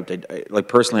that are hyped, like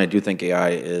personally, I do think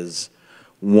AI is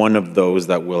one of those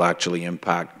that will actually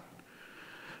impact,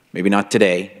 maybe not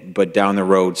today, but down the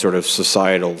road, sort of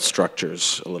societal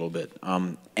structures a little bit.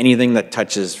 Anything that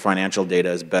touches financial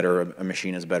data is better, a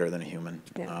machine is better than a human.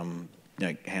 Yeah.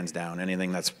 Like, hands down.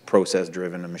 Anything that's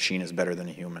process-driven, a machine is better than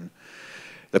a human.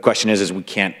 The question is we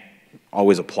can't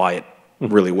always apply it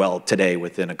really well today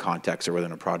within a context or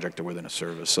within a project or within a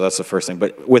service. So that's the first thing.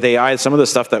 But with AI, some of the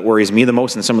stuff that worries me the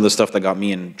most and some of the stuff that got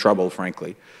me in trouble,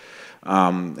 frankly,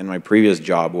 in my previous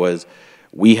job was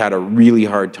we had a really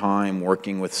hard time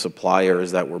working with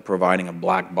suppliers that were providing a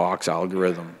black box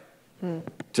algorithm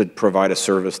to provide a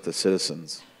service to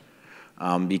citizens.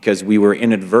 Because we were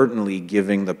inadvertently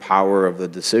giving the power of the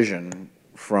decision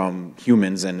from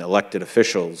humans and elected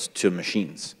officials to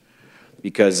machines.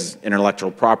 Because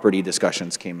intellectual property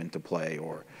discussions came into play,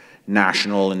 or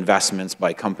national investments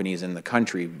by companies in the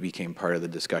country became part of the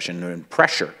discussion, and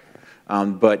pressure.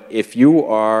 But if you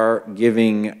are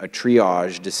giving a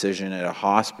triage decision at a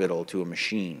hospital to a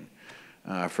machine,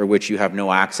 for which you have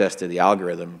no access to the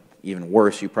algorithm, even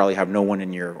worse, you probably have no one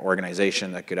in your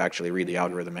organization that could actually read the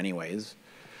algorithm anyways,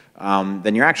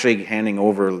 then you're actually handing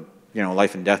over, you know,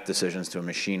 life and death decisions to a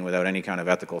machine without any kind of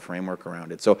ethical framework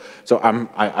around it. So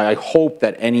I hope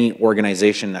that any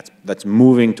organization that's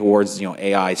moving towards, you know,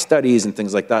 AI studies and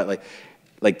things like that,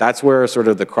 like that's where sort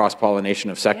of the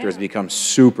cross-pollination of sectors becomes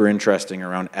super interesting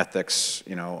around ethics,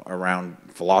 you know, around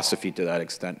philosophy to that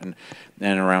extent, and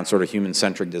around sort of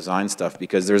human-centric design stuff,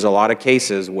 because there's a lot of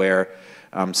cases where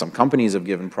some companies have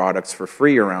given products for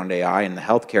free around AI in the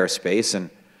healthcare space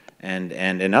and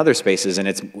in other spaces, and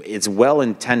it's well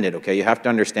intended. Okay, you have to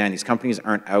understand these companies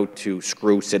aren't out to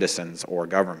screw citizens or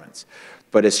governments,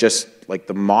 but it's just like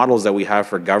the models that we have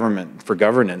for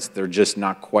governance, they're just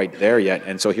not quite there yet.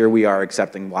 And so here we are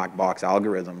accepting black box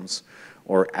algorithms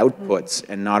or outputs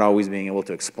and not always being able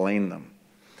to explain them.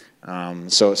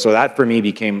 So that for me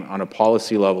became on a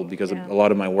policy level, because a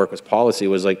lot of my work was policy,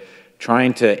 was like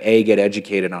trying to get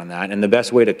educated on that. And the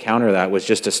best way to counter that was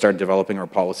just to start developing our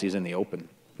policies in the open.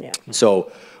 Yeah.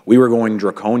 So we were going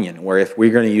draconian, where if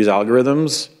we're going to use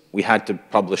algorithms, we had to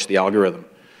publish the algorithm.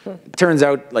 It turns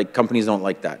out, like, companies don't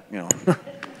like that, you know.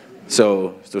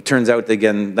 So it turns out,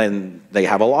 again, then they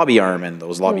have a lobby arm, and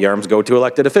those lobby arms go to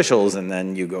elected officials, and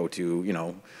then you go to, you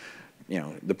know,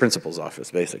 the principal's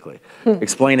office, basically,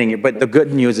 explaining it. But the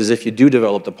good news is if you do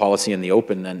develop the policy in the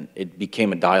open, then it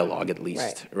became a dialogue at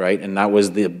least, right? And that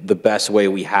was the best way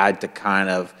we had to kind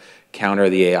of counter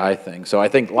the AI thing. So I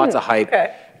think lots of hype,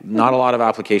 not a lot of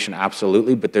application,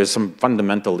 absolutely, but there's some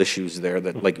fundamental issues there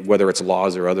that, like, whether it's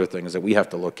laws or other things that we have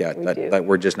to look at, that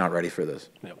we're just not ready for this.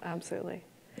 Yep. Absolutely.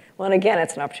 Well, and again,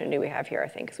 it's an opportunity we have here, I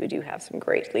think, because we do have some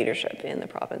great leadership in the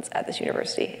province at this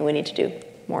university, and we need to do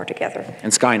more together.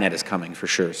 And Skynet is coming for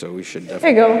sure, so we should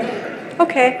definitely. There you go.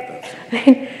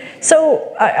 Okay.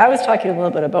 So I was talking a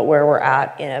little bit about where we're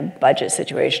at in a budget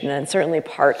situation, and certainly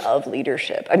part of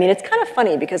leadership. I mean, it's kind of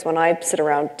funny because when I sit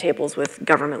around tables with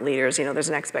government leaders, you know, there's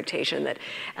an expectation that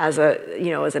as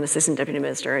an assistant deputy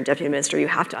minister and deputy minister, you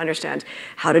have to understand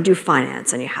how to do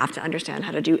finance, and you have to understand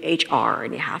how to do HR,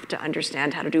 and you have to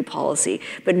understand how to do policy.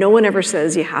 But no one ever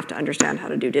says you have to understand how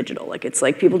to do digital. Like, it's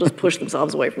like people just push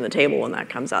themselves away from the table when that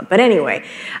comes up. But anyway,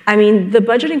 I mean, the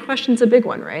budgeting question's a big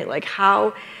one, right? Like,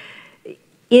 how,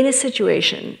 in a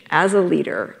situation as a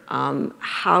leader,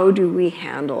 how do we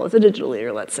handle, as a digital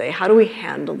leader, let's say, how do we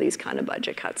handle these kind of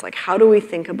budget cuts? Like, how do we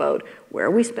think about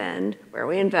where we spend, where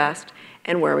we invest,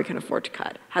 and where we can afford to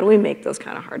cut? How do we make those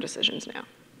kind of hard decisions now?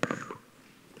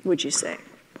 Would you say,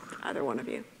 either one of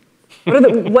you?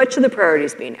 What should the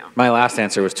priorities be now? My last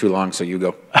answer was too long, so you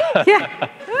go. Yeah,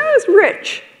 that was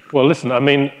rich. Well, listen, I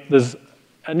mean, there's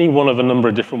any one of a number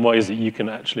of different ways that you can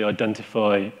actually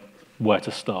identify where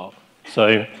to start.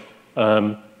 So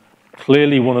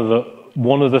clearly one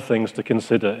of the things to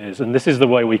consider is, and this is the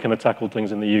way we kind of tackled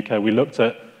things in the UK, we looked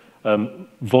at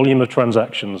volume of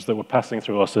transactions that were passing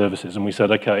through our services, and we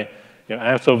said, okay, you know,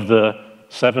 out of the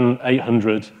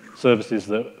 700-800 services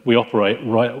that we operate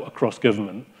right across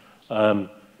government,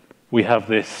 we have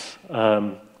this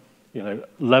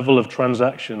level of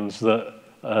transactions that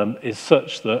is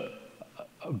such that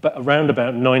around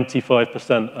about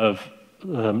 95% of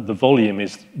the volume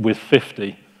is with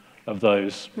 50 of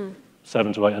those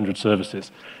 700 to 800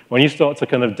 services. When you start to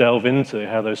kind of delve into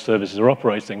how those services are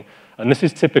operating, and this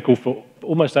is typical for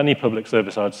almost any public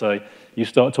service, I'd say, you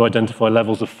start to identify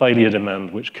levels of failure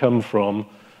demand, which come from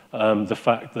the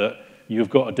fact that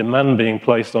you've got a demand being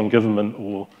placed on government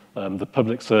or the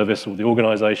public service or the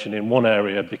organisation in one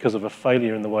area because of a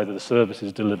failure in the way that the service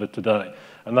is delivered today.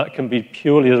 And that can be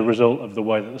purely as a result of the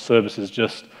way that the service is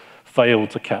just failed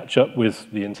to catch up with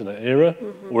the internet era,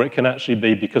 or it can actually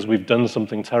be because we've done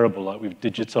something terrible, like we've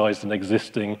digitized an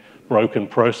existing broken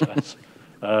process,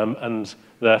 and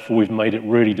therefore we've made it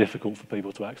really difficult for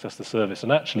people to access the service.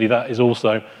 And actually that is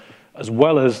also, as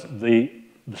well as the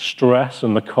stress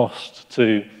and the cost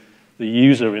to the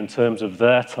user in terms of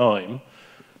their time,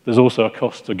 there's also a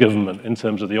cost to government in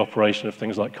terms of the operation of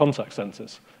things like contact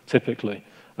centres, typically.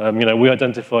 We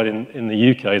identified in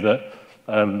the UK that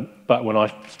back when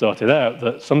I started out,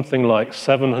 that something like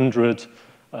 700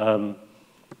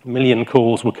 million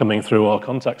calls were coming through our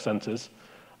contact centres.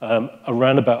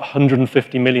 Around about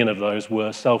 150 million of those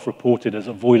were self-reported as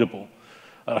avoidable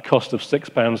at a cost of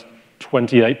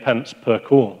 £6.28 per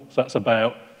call. So that's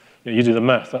about, you do the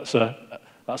math, that's a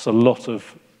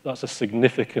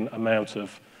significant amount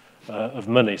of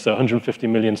money. So 150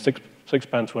 million,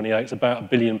 £6.28 is about £1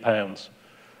 billion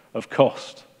of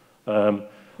cost.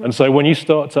 And so when you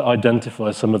start to identify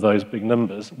some of those big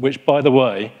numbers, which, by the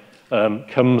way,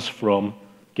 comes from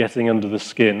getting under the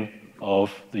skin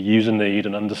of the user need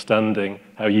and understanding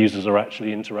how users are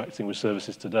actually interacting with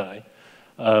services today,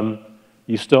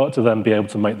 you start to then be able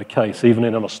to make the case, even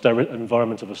in an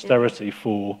environment of austerity,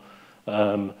 for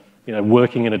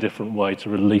working in a different way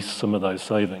to release some of those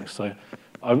savings. So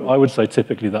I would say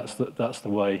typically that's the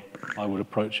way I would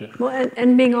approach it. Well,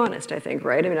 and being honest, I think,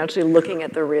 right? I mean, actually looking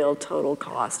at the real total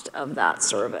cost of that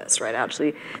service, right?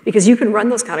 Actually, because you can run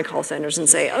those kind of call centers and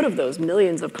say, out of those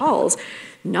millions of calls,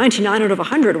 99 out of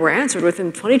 100 were answered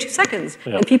within 22 seconds,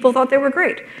 and people thought they were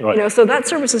great. Right. So that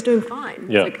service is doing fine.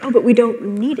 Yeah. It's like, oh, but we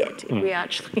don't need it if we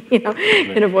actually,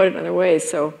 can avoid it in other ways.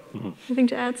 So, anything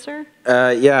to add, sir?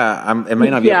 It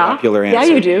may not be a popular answer.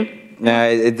 Yeah, you do.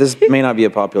 This may not be a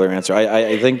popular answer.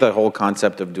 I think the whole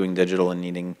concept of doing digital and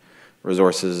needing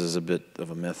resources is a bit of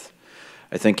a myth.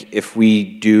 I think if we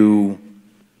do,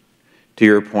 to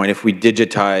your point, if we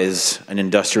digitize an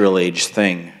industrial age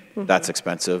thing, that's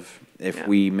expensive. If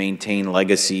we maintain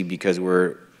legacy because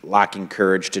we're lacking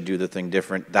courage to do the thing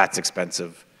different, that's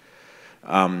expensive.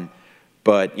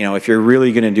 But, you know, if you're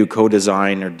really going to do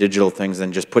co-design or digital things,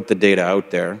 then just put the data out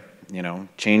there, you know,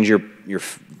 change your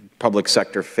public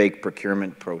sector fake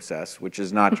procurement process, which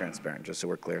is not transparent, just so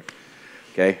we're clear,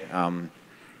 okay?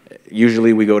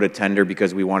 Usually we go to tender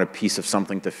because we want a piece of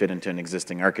something to fit into an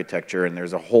existing architecture, and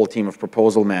there's a whole team of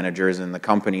proposal managers in the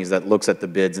companies that looks at the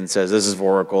bids and says, this is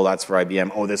for Oracle, that's for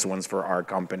IBM, oh, this one's for our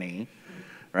company,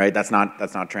 right? That's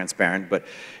not transparent. But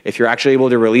if you're actually able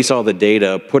to release all the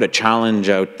data, put a challenge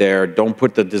out there, don't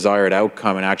put the desired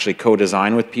outcome, and actually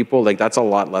co-design with people, like that's a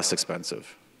lot less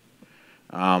expensive.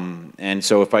 And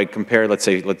so if I compare, let's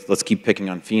say, let's keep picking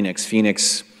on Phoenix.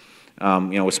 Phoenix, you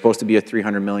know, was supposed to be a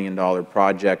 $300 million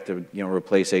project to, you know,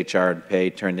 replace HR and pay,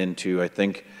 turned into, I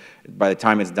think, by the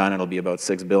time it's done, it'll be about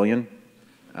 $6 billion.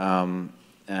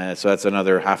 So that's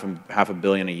another half a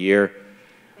billion a year.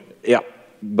 Yeah,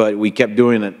 but we kept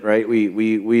doing it, right? We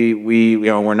you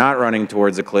know, we're not running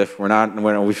towards a cliff.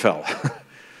 We fell.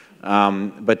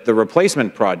 But the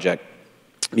replacement project,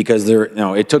 because there, you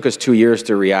know, it took us 2 years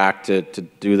to react to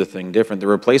do the thing different. The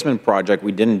replacement project,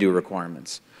 we didn't do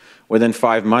requirements. Within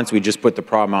 5 months, we just put the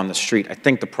problem on the street. I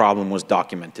think the problem was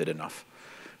documented enough,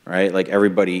 right? Like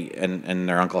everybody and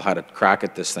their uncle had a crack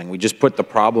at this thing. We just put the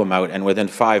problem out, and within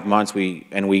 5 months, we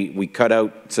cut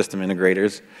out system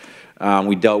integrators.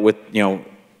 We dealt with, you know,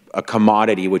 a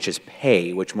commodity, which is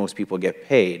pay, which most people get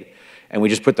paid. And we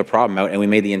just put the problem out, and we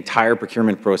made the entire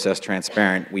procurement process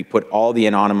transparent. We put all the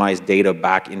anonymized data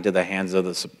back into the hands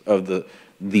of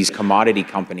these commodity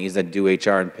companies that do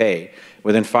HR and pay.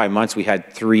 Within 5 months, we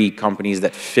had 3 companies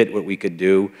that fit what we could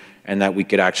do and that we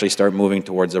could actually start moving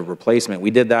towards a replacement. We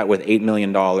did that with $8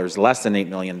 million, less than $8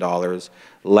 million,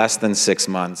 less than 6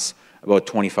 months, about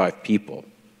 25 people.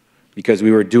 Because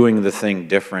we were doing the thing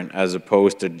different as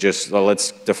opposed to just, well,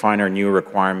 let's define our new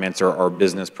requirements or our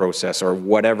business process or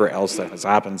whatever else that has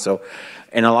happened. So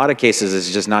in a lot of cases,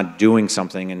 it's just not doing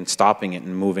something and stopping it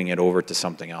and moving it over to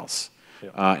something else.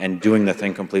 And doing the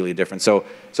thing completely different. So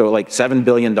like $7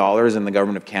 billion in the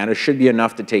government of Canada should be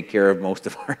enough to take care of most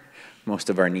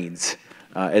of our needs.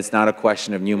 It's not a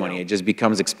question of new money. It just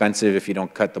becomes expensive if you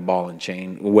don't cut the ball and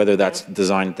chain, whether that's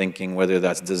design thinking, whether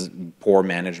that's poor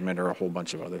management, or a whole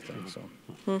bunch of other things.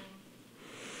 So.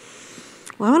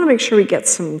 Well, I want to make sure we get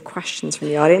some questions from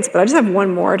the audience, but I just have one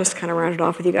more, just kind of round it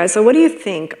off with you guys. So what do you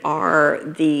think are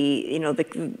the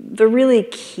really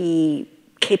key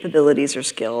capabilities or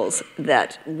skills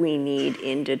that we need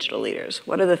in digital leaders?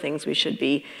 What are the things we should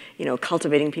be, you know,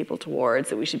 cultivating people towards,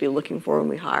 that we should be looking for when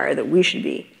we hire, that we should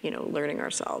be, you know, learning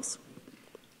ourselves?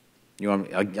 You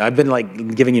want me, I've been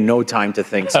like giving you no time to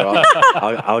think, so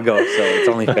I'll go. So it's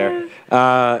only fair,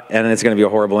 and it's going to be a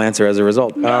horrible answer as a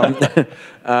result.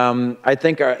 I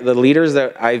think the leaders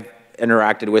that I've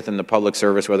interacted with in the public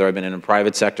service, whether I've been in the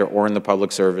private sector or in the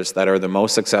public service, that are the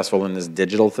most successful in this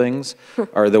digital things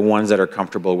are the ones that are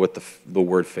comfortable with the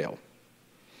word fail.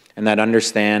 And that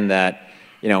understand that,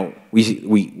 you know,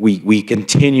 we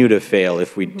continue to fail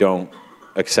if we don't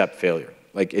accept failure.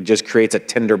 Like it just creates a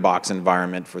tinderbox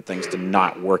environment for things to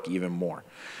not work even more.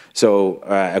 So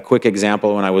a quick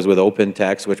example, when I was with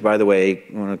OpenText, which by the way,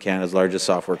 one of Canada's largest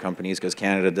software companies, because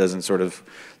Canada doesn't sort of,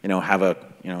 you know, have a,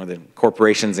 you know, the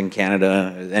corporations in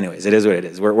Canada, anyways, it is what it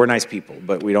is. We're nice people,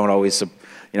 but we don't always, you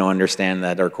know, understand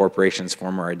that our corporations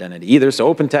form our identity either.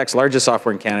 So OpenText, largest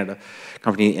software in Canada,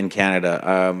 company in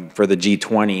Canada, for the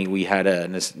G20, we had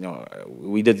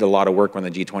we did a lot of work when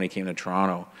the G20 came to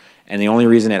Toronto, and the only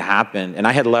reason it happened, and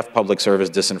I had left public service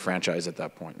disenfranchised at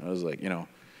that point. I was like, you know,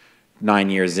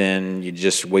 9 years in, you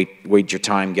just wait your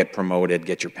time, get promoted,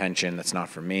 get your pension. That's not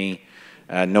for me.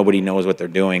 Nobody knows what they're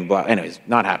doing. Blah. Anyways,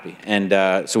 not happy. And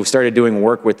so we started doing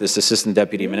work with this assistant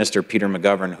deputy minister, Peter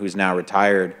McGovern, who's now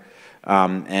retired.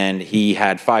 And he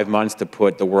had 5 months to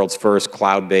put the world's first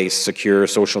cloud-based, secure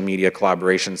social media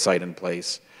collaboration site in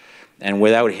place. And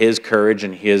without his courage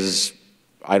and his,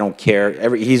 I don't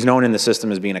care, he's known in the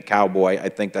system as being a cowboy. I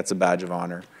think that's a badge of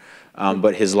honor.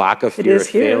 But his lack of fear of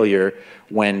failure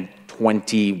when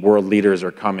 20 world leaders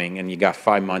are coming and you got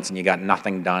 5 months and you got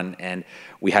nothing done, and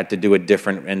we had to do it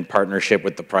different in partnership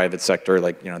with the private sector.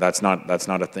 Like, you know, that's not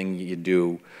a thing you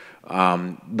do.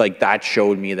 Like that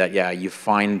showed me that, yeah, you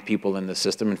find people in the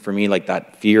system. And for me, like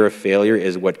that fear of failure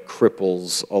is what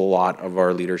cripples a lot of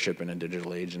our leadership in a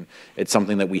digital age. And it's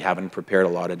something that we haven't prepared a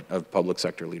lot of public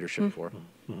sector leadership for.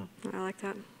 I like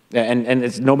that. And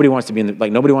it's, nobody wants to be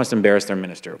nobody wants to embarrass their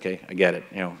minister. Okay, I get it.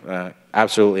 You know,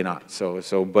 absolutely not.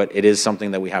 So, but it is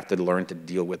something that we have to learn to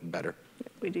deal with better.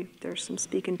 We do. There's some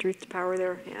speaking truth to power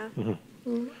there. Yeah.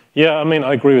 Yeah, I mean,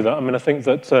 I agree with that. I mean, I think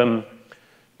that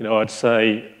you know, I'd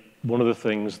say one of the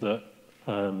things that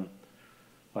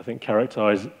I think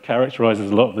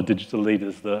characterizes a lot of the digital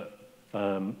leaders that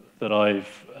that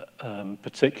I've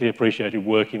particularly appreciated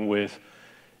working with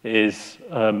is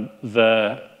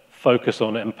their focus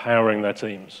on empowering their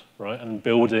teams, right, and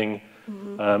building,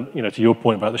 to your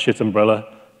point about the shit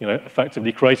umbrella,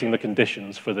 effectively creating the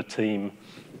conditions for the team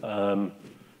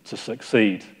to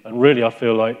succeed. And really, I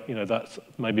feel like that's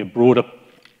maybe a broader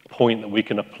point that we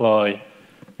can apply,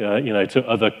 to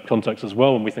other contexts as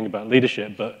well when we think about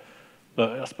leadership. But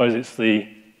I suppose it's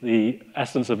the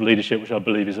essence of leadership, which I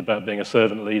believe is about being a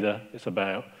servant leader. It's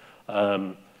about,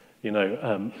 in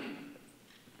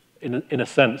a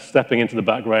sense, stepping into the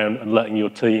background and letting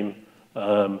your team,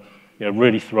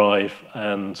 really thrive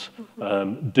and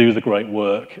do the great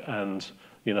work and,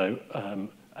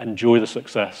 enjoy the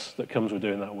success that comes with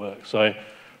doing that work. So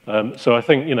I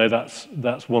think,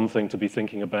 that's one thing to be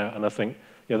thinking about. And I think,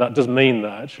 that does mean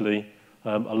that actually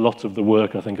a lot of the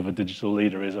work, I think, of a digital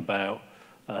leader is about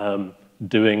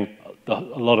doing a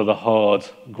lot of the hard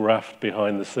graft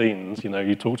behind the scenes.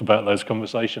 You talked about those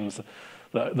conversations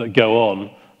that go on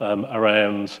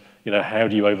around, how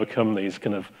do you overcome these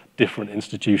kind of different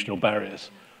institutional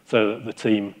barriers so that the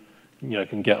team,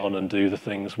 can get on and do the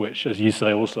things which, as you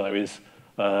say, also is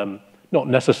not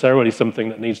necessarily something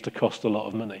that needs to cost a lot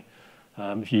of money.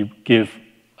 If you give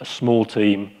a small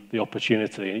team the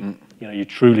opportunity, you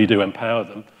truly do empower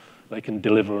them, they can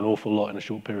deliver an awful lot in a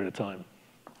short period of time.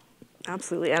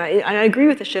 Absolutely, and I agree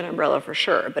with the shit umbrella for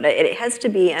sure. But it has to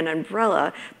be an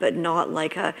umbrella, but not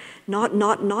like not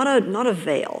a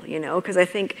veil, Because I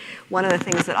think one of the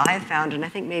things that I've found, and I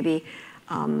think maybe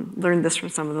learned this from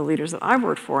some of the leaders that I've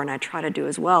worked for, and I try to do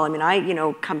as well. I mean,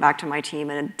 I come back to my team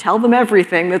and tell them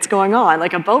everything that's going on,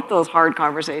 like about those hard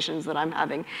conversations that I'm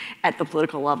having at the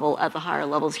political level, at the higher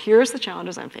levels. Here's the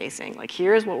challenges I'm facing. Like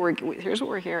here's what we're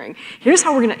hearing. Here's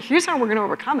how we're gonna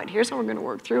overcome it. Here's how we're gonna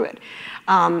work through it.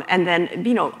 And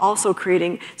then also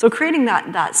creating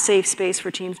that safe space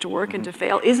for teams to work and to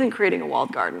fail isn't creating a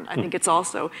walled garden. I think it's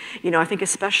also I think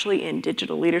especially in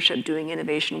digital leadership, doing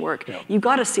innovation work, you've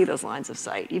got to see those lines of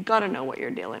sight. You've got to know what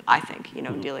you're dealing. I think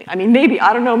dealing. I mean, maybe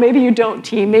I don't know. Maybe you don't,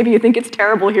 team. Maybe you think it's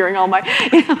terrible hearing all my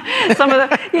some of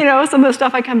the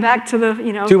stuff. I come back to the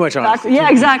too much honesty. Yeah,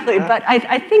 exactly. But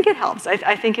I think it helps.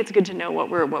 I think it's good to know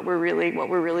what we're really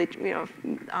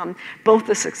both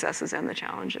the successes and the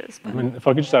challenges. I mean, if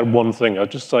I could just add one thing,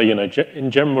 I'd just say in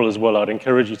general as well, I'd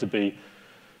encourage you to be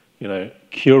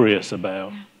curious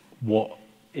about what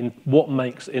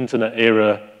makes internet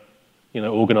era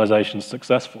organizations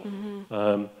successful,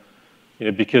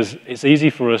 because it's easy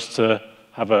for us to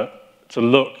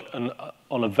look and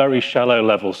on a very shallow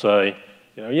level say,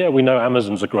 yeah, we know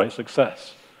Amazon's a great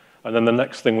success, and then the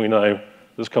next thing we know,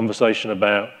 there's conversation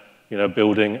about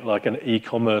building like an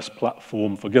e-commerce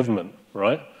platform for government,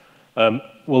 right?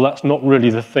 Well, that's not really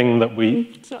the thing that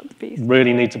we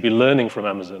really need to be learning from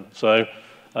Amazon. So.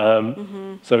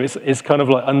 So it's kind of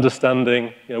like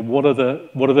understanding, what are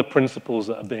the principles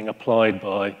that are being applied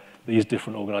by these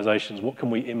different organizations? What can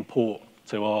we import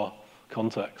to our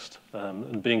context?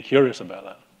 And being curious about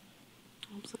that.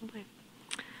 Absolutely.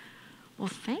 Well,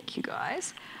 thank you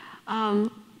guys. I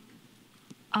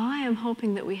am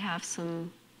hoping that we have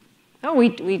some. Oh,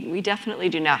 we definitely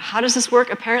do now. How does this work?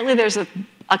 Apparently, there's a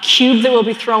cube that will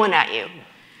be thrown at you.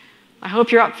 I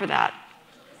hope you're up for that.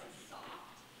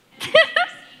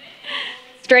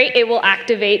 Straight, it will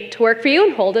activate to work for you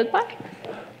and hold it back.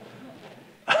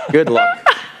 Good luck.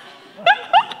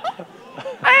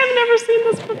 I have never seen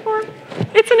this before.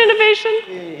 It's an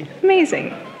innovation.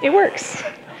 Amazing. It works.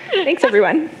 Thanks,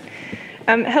 everyone.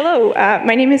 Hello,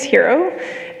 my name is Hiro.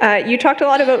 You talked a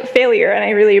lot about failure, and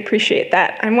I really appreciate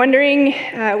that. I'm wondering,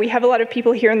 we have a lot of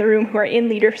people here in the room who are in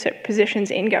leadership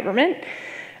positions in government.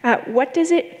 What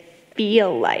does it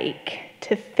feel like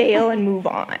to fail and move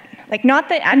on? Like not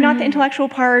the intellectual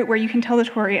part where you can tell the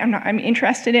story. I'm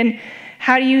interested in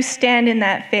how do you stand in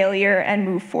that failure and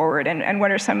move forward, and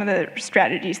what are some of the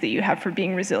strategies that you have for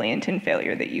being resilient in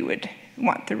failure that you would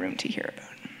want the room to hear about?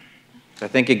 I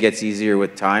think it gets easier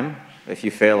with time if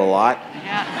you fail a lot.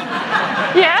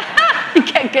 Yeah, you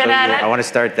get good at it. I want to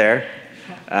start there.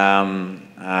 I'll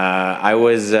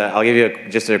give you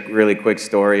just a really quick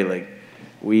story. Like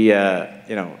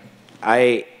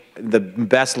the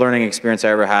best learning experience I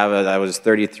ever had, I was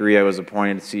 33, I was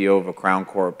appointed CEO of a Crown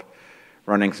Corp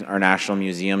running our national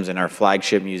museums, and our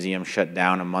flagship museum shut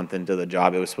down a month into the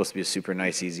job. It was supposed to be a super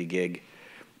nice, easy gig.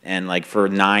 And like for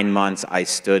 9 months, I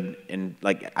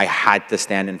had to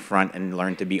stand in front and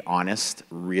learn to be honest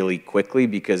really quickly,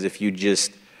 because if you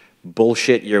just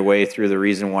bullshit your way through the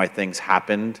reason why things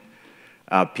happened,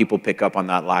 people pick up on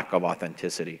that lack of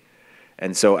authenticity.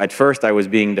 And so at first I was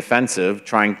being defensive,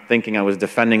 thinking I was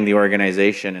defending the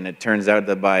organization, and it turns out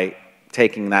that by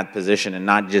taking that position and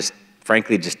not just,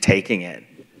 frankly, just taking it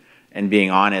and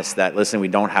being honest that, listen, we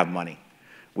don't have money.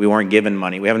 We weren't given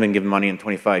money. We haven't been given money in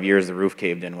 25 years. The roof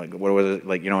caved in. Like, what was it?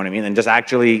 Like, you know what I mean? And just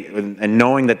actually, and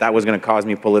knowing that that was going to cause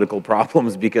me political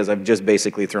problems because I've just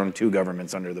basically thrown 2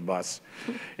 governments under the bus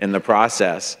in the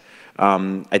process.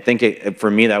 I think for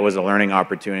me, that was a learning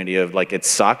opportunity of like, it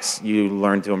sucks. You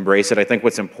learn to embrace it. I think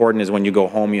what's important is when you go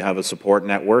home, you have a support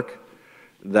network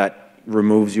that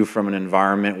removes you from an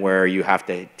environment where you have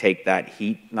to take that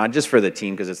heat, not just for the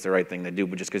team because it's the right thing to do,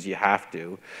 but just because you have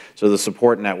to. So the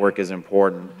support network is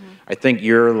important. I think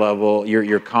your level,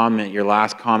 your comment, your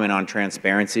last comment on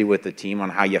transparency with the team on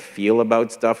how you feel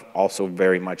about stuff also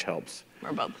very much helps.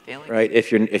 More about the feeling. Right?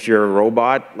 If you're a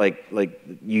robot, like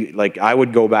I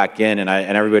would go back in and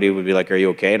everybody would be like, "Are you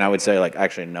okay?" And I would say like,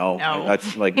 "Actually, no. No.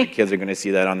 That's like the kids are going to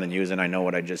see that on the news, and I know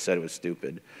what I just said was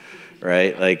stupid."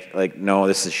 Right? Like no,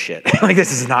 this is shit. Like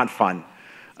this is not fun.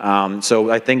 So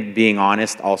I think being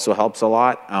honest also helps a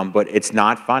lot, but it's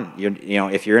not fun. You know,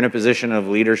 if you're in a position of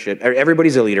leadership,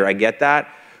 everybody's a leader. I get that.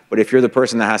 But if you're the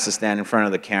person that has to stand in front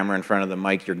of the camera, in front of the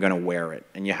mic, you're going to wear it.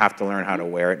 And you have to learn how to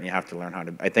wear it, and you have to learn how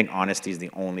to... I think honesty is the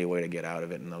only way to get out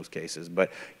of it in those cases.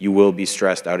 But you will be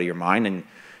stressed out of your mind.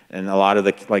 And a lot of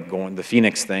the, like, the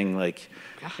Phoenix thing, like,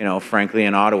 you know, frankly,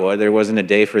 in Ottawa, there wasn't a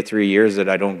day for 3 years that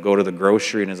I don't go to the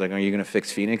grocery and it's like, are you going to fix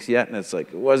Phoenix yet? And it's like,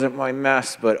 it wasn't my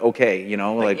mess, but okay, you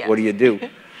know, like, what do you do?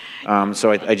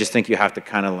 So I just think you have to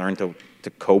kind of learn to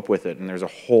cope with it, and there's a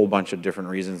whole bunch of different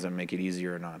reasons that make it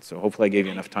easier or not. So hopefully I gave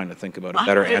you enough time to think about a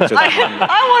better answer.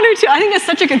 I wonder too. I think that's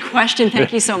such a good question.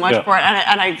 Thank you so much for it,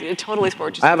 and I totally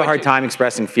support you. I have a hard time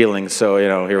expressing feelings, so you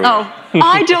know, here we go.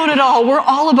 I don't at all. We're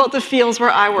all about the feels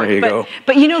where I work. There you go.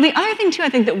 But you know, the other thing too, I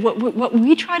think that what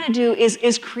we try to do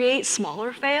is create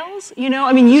smaller fails. You know,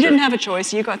 I mean, you didn't have a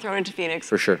choice. You got thrown into Phoenix.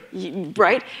 For sure.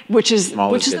 Right? Which is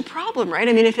the problem, right?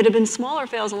 I mean, if it had been smaller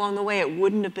fails along the way, it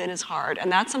wouldn't have been as hard.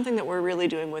 And that's something that we're really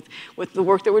doing with the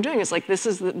work that we're doing. It's like, this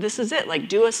is it. Like,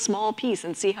 do a small piece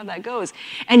and see how that goes.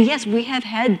 And yes, we have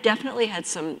definitely had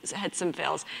some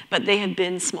fails, but they have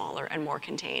been smaller and more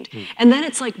contained. And then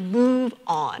it's like, move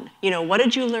on. You know, what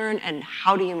did you learn and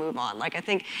how do you move on? Like, I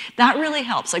think that really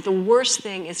helps. Like, the worst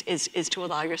thing is to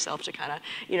allow yourself to kind of,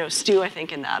 you know, stew, I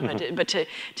think, in that. But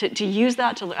to use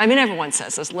that to, I mean, everyone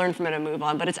says this, learn from it and move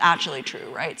on, but it's actually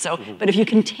true, right? So, but if you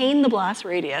contain the blast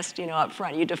radius, you know, up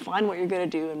front, you define what you're going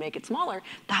to do and make it smaller,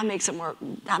 that makes it more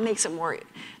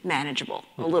manageable,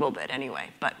 a little bit anyway.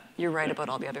 But you're right about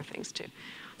all the other things too.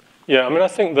 Yeah, I mean, I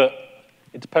think that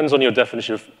it depends on your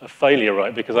definition of failure,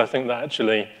 right? Because I think that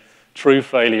actually true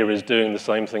failure is doing the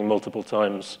same thing multiple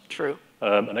times. True.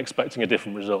 And expecting a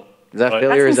different result. Is that right?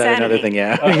 failure or is that insanity. another thing?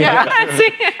 Yeah.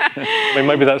 I mean,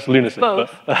 maybe that's lunacy.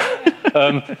 Both.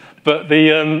 But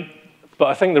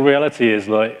I think the reality is,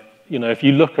 like, you know, if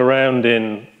you look around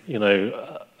in, you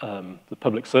know, the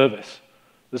public service,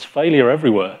 there's failure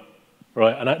everywhere,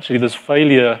 right? And actually, there's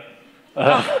failure.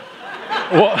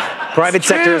 Private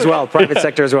sector as well. Private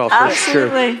sector as well, for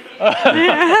Absolutely.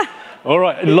 sure. All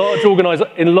right, in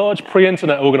large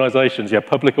pre-internet organizations, yeah,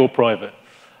 public or private,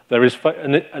 there is,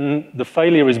 and the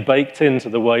failure is baked into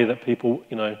the way that people,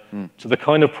 you know, to the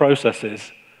kind of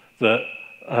processes that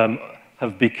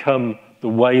have become the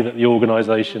way that the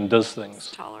organization does things.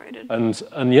 It's tolerated.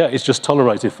 And yeah, it's just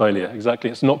tolerated failure, exactly.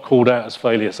 It's not called out as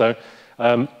failure. So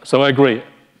I agree.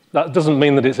 That doesn't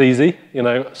mean that it's easy, you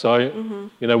know. So,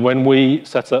 you know, when we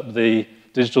set up the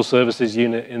Digital Services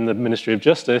Unit in the Ministry of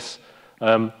Justice,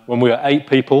 when we were 8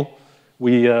 people,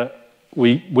 we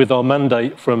with our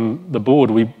mandate from the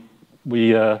board, we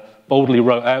boldly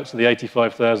wrote out to the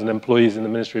 85,000 employees in the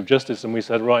Ministry of Justice, and we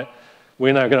said, right,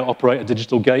 we're now going to operate a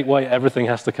digital gateway. Everything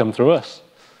has to come through us.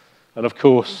 And of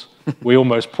course, we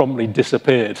almost promptly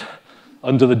disappeared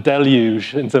under the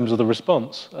deluge in terms of the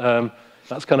response.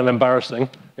 That's kind of embarrassing.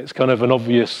 It's kind of an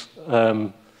obvious,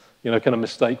 you know, kind of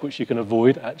mistake which you can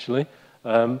avoid, actually.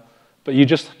 But you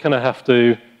just kind of have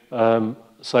to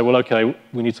say, well, okay,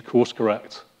 we need to course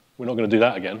correct. We're not going to do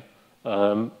that again.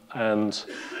 And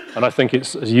I think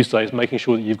it's, as you say, it's making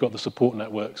sure that you've got the support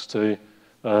networks to,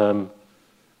 you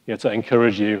know, to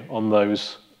encourage you on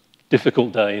those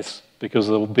difficult days, because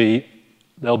there'll be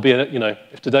a, you know,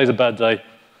 if today's a bad day,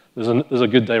 there's a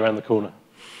good day around the corner.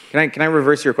 Can I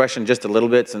reverse your question just a little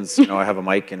bit, since, you know, I have a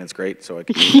mic and it's great, so I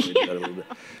can do that a little bit.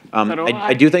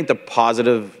 I do think the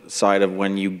positive side of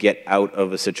when you get out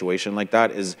of a situation like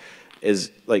that is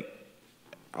like,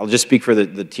 I'll just speak for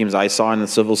the teams I saw in the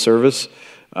civil service.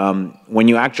 When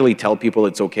you actually tell people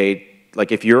it's okay,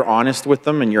 like if you're honest with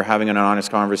them and you're having an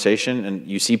honest conversation and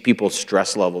you see people's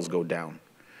stress levels go down,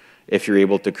 if you're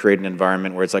able to create an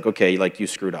environment where it's like, okay, like you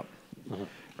screwed up.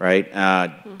 right?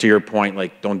 To your point,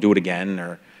 like, don't do it again,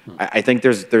 or I think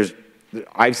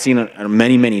I've seen it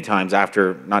many, many times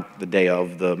after, not the day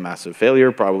of the massive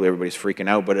failure, probably everybody's freaking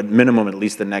out, but at minimum, at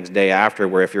least the next day after,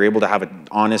 where if you're able to have an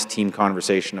honest team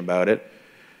conversation about it,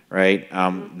 right,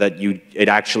 it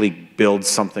actually builds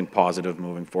something positive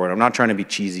moving forward. I'm not trying to be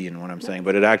cheesy in what I'm saying,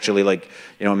 but it actually, like,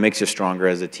 you know, it makes you stronger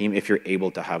as a team if you're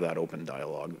able to have that open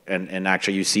dialogue. And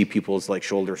actually you see people's, like,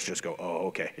 shoulders just go, oh,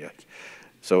 okay, yeah.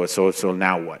 So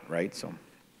now what, right? So.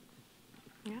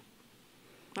 Yeah.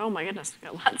 Oh my goodness, we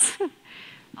got lots.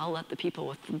 I'll let the people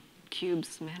with the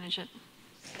cubes manage it.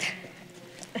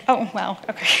 Oh, wow,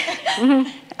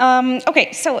 okay.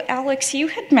 Okay, so Alex, you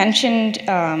had mentioned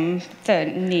the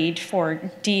need for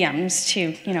DMs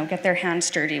to, you know, get their hands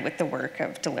dirty with the work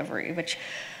of delivery, which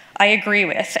I agree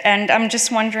with. And I'm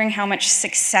just wondering how much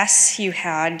success you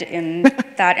had in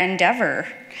that endeavor.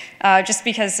 Just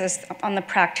because on the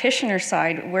practitioner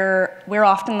side, we're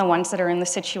often the ones that are in the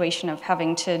situation of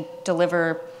having to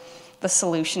deliver the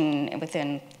solution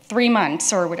within 3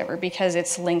 months or whatever, because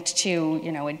it's linked to,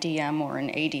 you know, a DM or an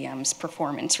ADM's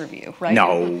performance review, right?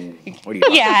 No. What are you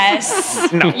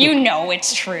Yes. No. You know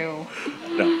it's true.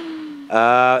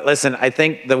 No. Listen, I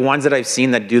think the ones that I've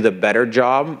seen that do the better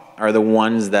job are the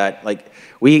ones that, like,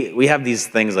 we have these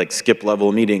things like skip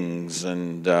level meetings,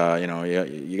 and you know,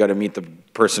 you got to meet the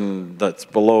person that's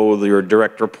below your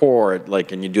direct report,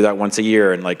 like, and you do that once a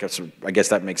year, and like, I guess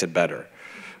that makes it better.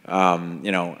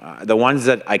 You know, the ones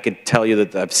that I could tell you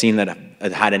that I've seen that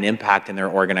have had an impact in their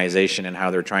organization and how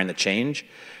they're trying to change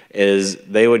is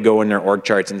they would go in their org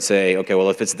charts and say, okay, well,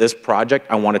 if it's this project,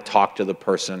 I want to talk to the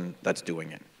person that's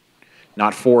doing it.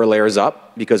 Not 4 layers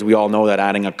up, because we all know that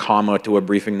adding a comma to a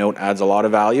briefing note adds a lot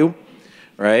of value,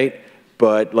 right?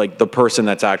 But like the person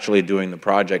that's actually doing the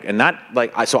project. And that,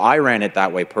 like, so I ran it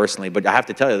that way personally, but I have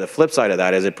to tell you, the flip side of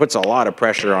that is it puts a lot of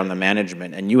pressure on the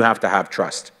management, and you have to have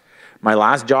trust. My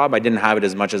last job, I didn't have it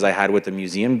as much as I had with the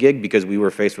museum gig, because we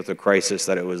were faced with a crisis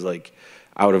that it was like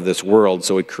out of this world,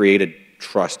 so it created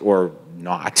trust, or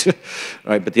not,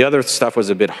 right? But the other stuff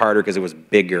was a bit harder because it was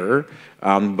bigger,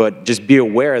 but just be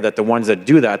aware that the ones that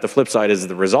do that, the flip side is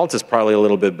the result is probably a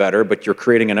little bit better, but you're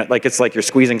creating, it's like you're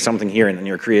squeezing something here and then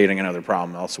you're creating another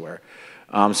problem elsewhere.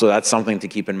 So that's something to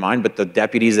keep in mind, but the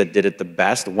deputies that did it the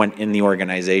best went in the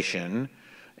organization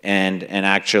and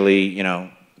actually, you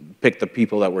know, picked the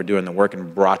people that were doing the work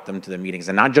and brought them to the meetings,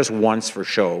 and not just once for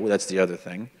show. That's the other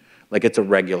thing. Like, it's a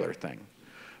regular thing,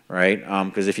 right?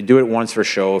 Because if you do it once for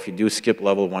show, if you do skip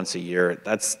level once a year,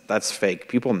 that's fake.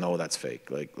 People know that's fake.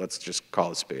 Like, let's just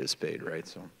call a spade, right?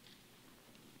 So.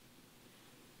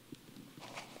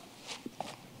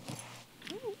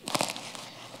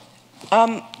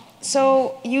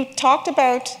 So you talked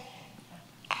about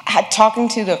talking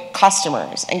to the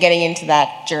customers and getting into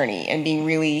that journey and being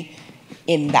really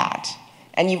in that.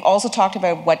 And you've also talked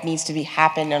about what needs to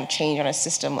happen and change on a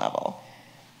system level.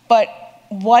 But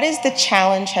what is the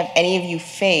challenge have any of you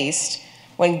faced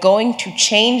when going to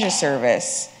change a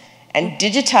service and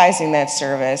digitizing that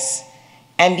service,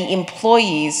 and the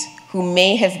employees who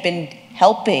may have been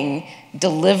helping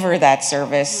deliver that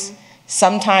service,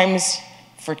 sometimes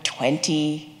for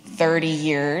 20, 30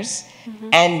 years,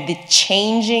 and the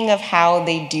changing of how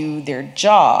they do their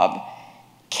job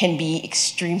can be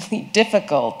extremely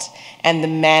difficult, and the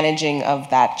managing of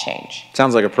that change?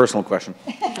 Sounds like a personal question.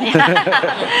 I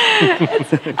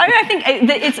think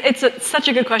it's such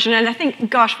a good question, and I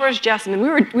think, gosh, where's Jess? I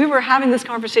mean, we were having this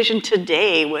conversation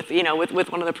today with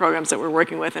one of the programs that we're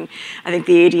working with, and I think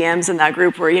the ADMs in that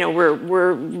group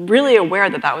were really aware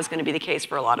that was going to be the case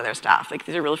for a lot of their staff. Like,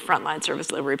 these are really frontline service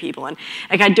delivery people, and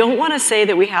like, I don't want to say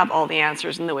that we have all the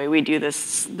answers in the way we do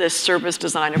this service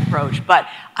design approach, but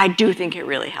I do think it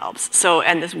really helps. So,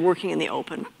 and this working in the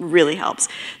open really helps.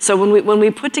 So when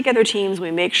we put together teams, we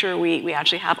make sure we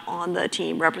actually have on the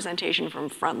team representation from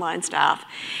frontline staff.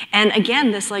 And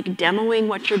again, this like demoing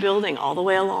what you're building all the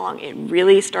way along, it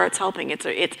really starts helping.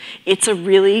 It's a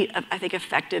really, I think,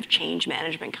 effective change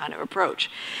management kind of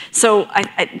approach. So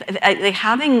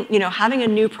having a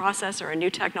new process or a new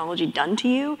technology done to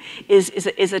you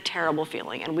is a terrible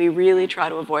feeling, and we really try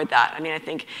to avoid that. I mean, I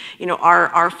think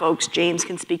our folks, James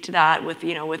can speak to that with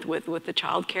the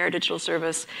child care digital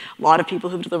service. A lot of people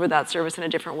who've delivered that service in a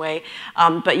different way,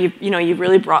 but you've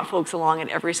really brought folks along at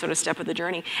every sort of step of the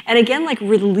journey. And again, like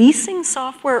releasing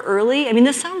software early, I mean,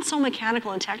 this sounds so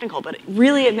mechanical and technical, but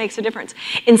really it makes a difference.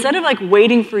 Instead of like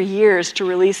waiting for years to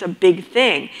release a big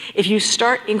thing, if you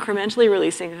start incrementally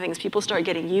releasing things, people start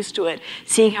getting used to it,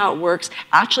 seeing how it works,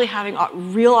 actually having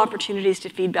real opportunities to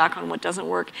feedback on what doesn't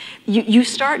work, you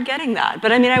start getting that.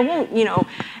 But I mean, I won't,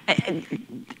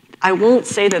 I won't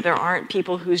say that there aren't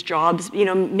people whose jobs,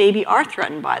 maybe are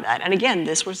threatened by that. And again,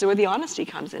 this was where the honesty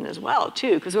comes in as well,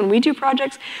 too. Because when we do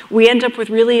projects, we end up with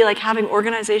really like having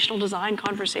organizational design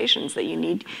conversations that you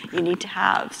need to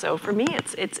have. So for me,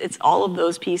 it's all of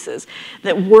those pieces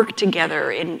that work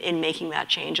together in making that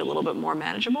change a little bit more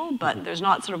manageable. But there's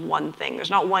not sort of one thing. There's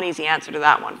not one easy answer to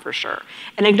that one for sure.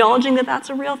 And acknowledging that that's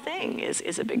a real thing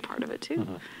is a big part of it too.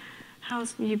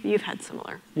 You've had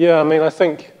similar? Yeah, I mean, I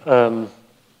think,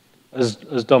 as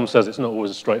Dom says, it's not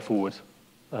always a straightforward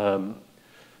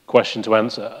question to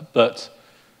answer, but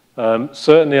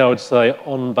certainly I would say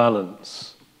on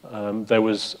balance, there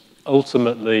was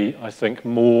ultimately, I think,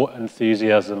 more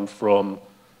enthusiasm from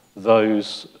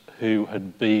those who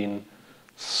had been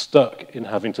stuck in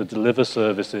having to deliver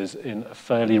services in a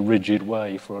fairly rigid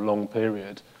way for a long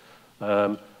period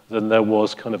than there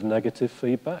was kind of negative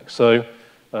feedback. So,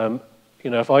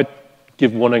 if I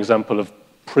give one example of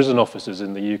prison officers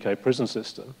in the UK prison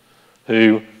system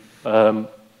who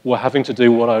were having to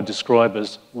do what I would describe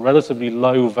as relatively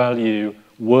low-value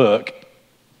work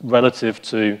relative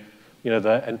to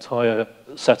their entire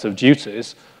set of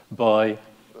duties by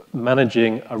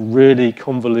managing a really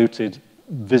convoluted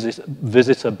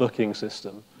visitor booking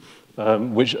system,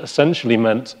 which essentially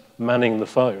meant manning the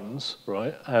phones,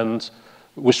 right, and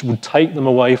which would take them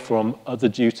away from other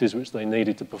duties which they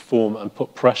needed to perform and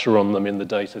put pressure on them in the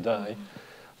day-to-day.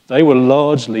 They were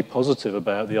largely positive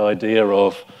about the idea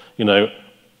of,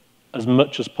 as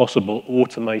much as possible,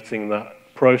 automating that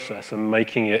process and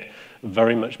making it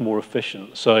very much more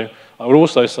efficient. So I would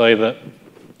also say that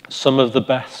some of the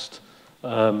best,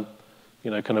 kind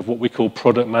of what we call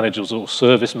product managers or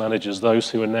service managers, those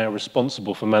who are now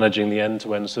responsible for managing the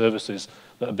end-to-end services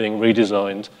that are being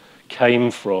redesigned, came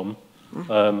from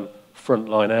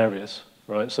frontline areas,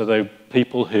 right? So they were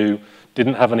people who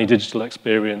didn't have any digital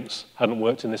experience, hadn't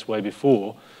worked in this way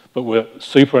before, but were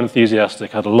super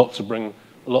enthusiastic, had a lot of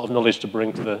knowledge to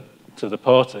bring to the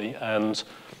party, and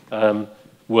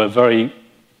were very,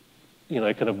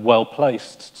 kind of well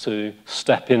placed to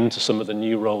step into some of the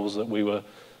new roles that we were,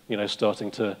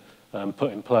 starting to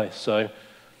put in place. So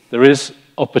there is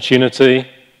opportunity,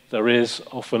 there is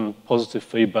often positive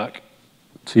feedback.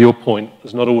 To your point,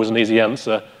 there's not always an easy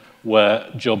answer where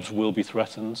jobs will be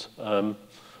threatened.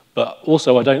 But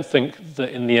also, I don't think that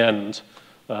in the end,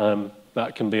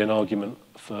 that can be an argument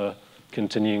for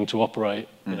continuing to operate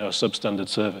a substandard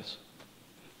service.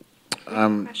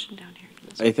 Question down here.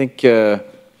 I think I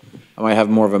might have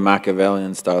more of a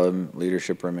Machiavellian style of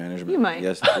leadership or management. You might.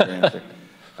 Yes, good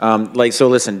answer. So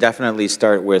listen, definitely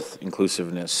start with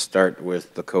inclusiveness, start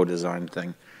with the co-design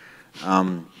thing.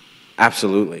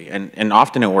 Absolutely, and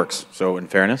often it works. So in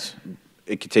fairness,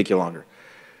 it could take you longer.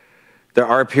 There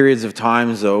are periods of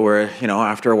times though where,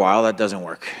 after a while that doesn't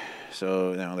work.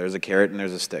 So, there's a carrot and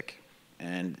there's a stick.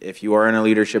 And if you are in a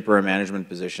leadership or a management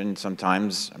position,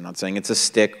 sometimes, I'm not saying it's a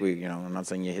stick, I'm not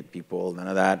saying you hit people, none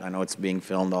of that. I know it's being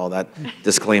filmed, all that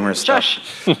disclaimer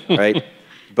stuff, right?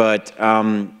 But,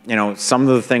 some of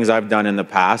the things I've done in the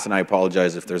past, and I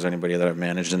apologize if there's anybody that I've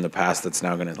managed in the past that's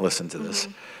now going to listen to this,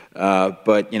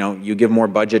 but, you give more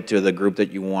budget to the group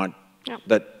that you want,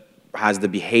 that has the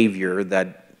behavior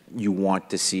that you want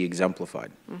to see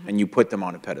exemplified, and you put them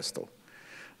on a pedestal.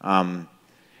 And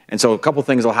so a couple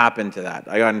things will happen to that.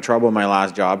 I got in trouble in my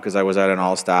last job because I was at an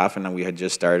all-staff and we had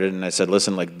just started, and I said,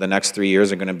 listen, like the next 3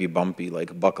 years are going to be bumpy,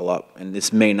 like buckle up, and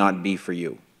this may not be for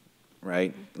you,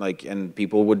 right? Like, and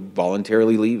people would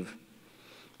voluntarily leave,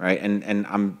 right? And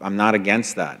I'm not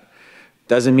against that.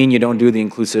 Doesn't mean you don't do the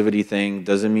inclusivity thing,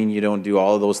 doesn't mean you don't do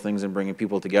all of those things and bringing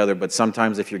people together, but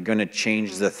sometimes if you're going to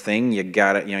change the thing, you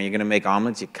gotta, you're going to make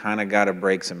omelets, you kind of got to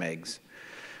break some eggs.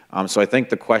 So I think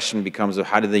the question becomes of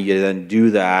how do you then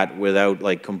do that without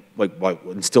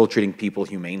and still treating people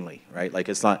humanely, right? Like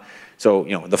it's not, so,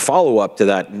 the follow-up to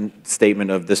that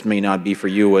statement of this may not be for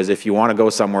you was if you want to go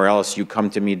somewhere else, you come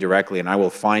to me directly and I will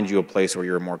find you a place where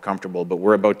you're more comfortable, but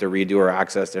we're about to redo our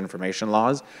access to information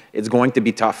laws. It's going to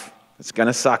be tough. It's going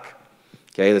to suck,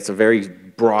 okay? It's a very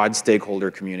broad stakeholder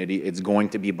community. It's going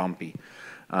to be bumpy.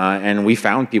 And we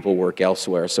found people work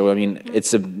elsewhere. So, I mean,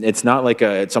 it's not like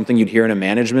it's something you'd hear in a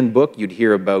management book. You'd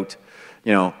hear about,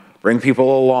 bring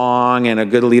people along and a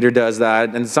good leader does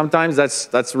that. And sometimes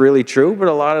that's really true, but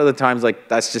a lot of the times, like,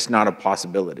 that's just not a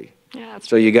possibility. Yeah, that's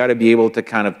so you got to be able to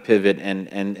kind of pivot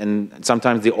and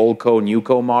sometimes the old co, new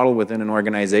co model within an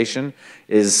organization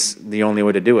is the only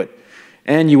way to do it.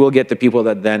 And you will get the people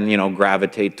that then,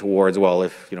 gravitate towards, well,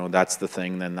 if, that's the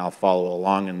thing, then they'll follow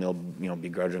along and they'll,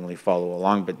 begrudgingly follow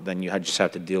along. But then you just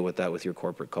have to deal with that with your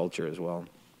corporate culture as well.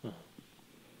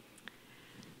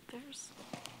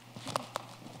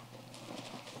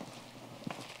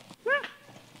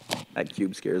 That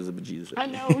cube scares the bejesus. I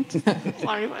know.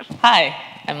 Sorry. Hi,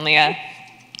 I'm Leah.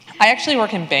 I actually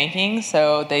work in banking,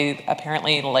 so they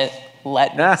apparently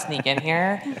let me sneak in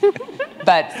here.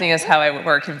 But seeing as how I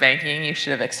work in banking, you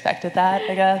should have expected that,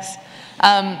 I guess.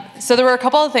 So there were a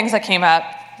couple of things that came up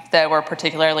that were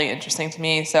particularly interesting to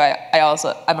me. So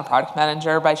I'm a product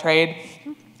manager by trade.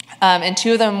 And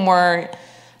two of them were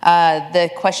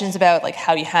the questions about like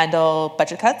how you handle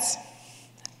budget cuts,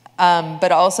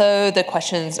 but also the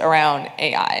questions around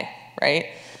AI, right?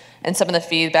 And some of the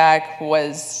feedback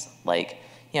was like,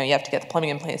 you have to get the plumbing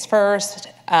in place first.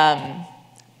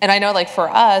 And I know like for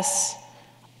us,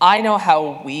 I know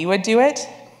how we would do it,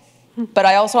 but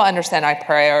I also understand our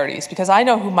priorities because I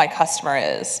know who my customer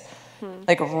is,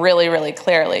 like really, really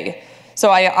clearly. So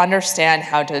I understand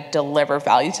how to deliver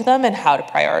value to them and how to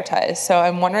prioritize. So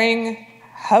I'm wondering,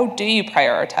 how do you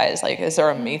prioritize? Like, is there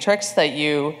a matrix that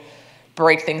you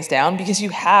break things down? Because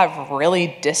you have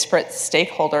really disparate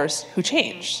stakeholders who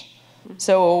change.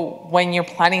 So when you're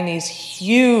planning these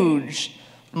huge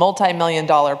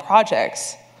multi-million-dollar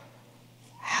projects,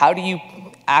 how do you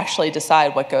actually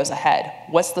decide what goes ahead?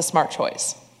 What's the smart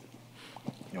choice?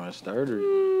 You want to start or?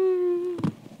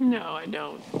 No, I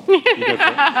don't.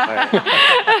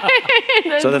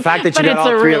 So the fact that you got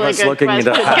all three of us looking at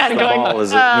the ball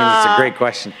means it's a great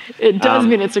question. It does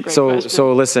mean it's a great question.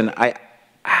 So listen, I'm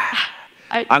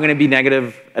going to be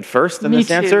negative at first in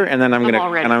this answer, and then I'm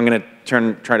going to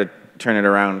try to turn it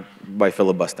around by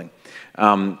filibustering.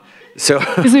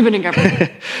 Because we've been in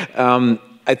government.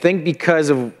 I think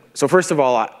so first of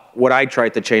all, what I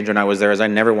tried to change when I was there is I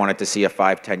never wanted to see a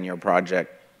 5-10 year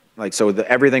project. Like, so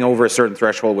everything over a certain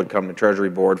threshold would come to Treasury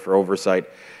Board for oversight.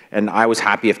 And I was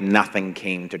happy if nothing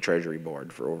came to Treasury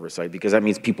Board for oversight, because that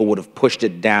means people would have pushed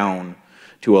it down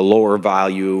to a lower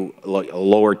value, a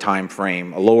lower time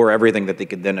frame, a lower everything that they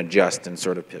could then adjust and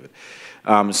sort of pivot.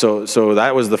 So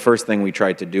that was the first thing we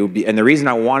tried to do. And the reason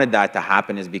I wanted that to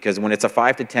happen is because when it's a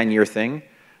 5 to 10 year thing,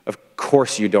 of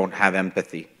course you don't have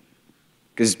empathy.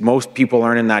 Because most people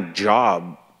aren't in that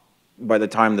job by the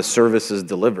time the service is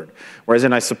delivered. Whereas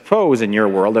I suppose in your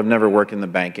world, I've never worked in the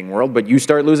banking world, but you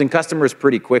start losing customers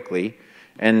pretty quickly.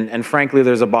 And frankly,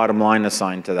 there's a bottom line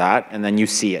assigned to that, and then you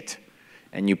see it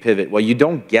and you pivot. Well, you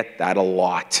don't get that a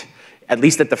lot. At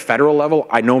least at the federal level.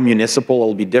 I know municipal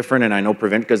will be different, and I know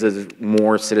prevent because there's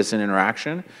more citizen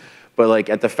interaction. But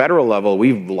like at the federal level,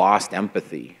 we've lost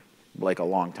empathy like a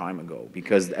long time ago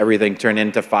because everything turned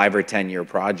into 5 or 10 year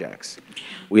projects.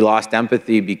 We lost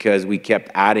empathy because we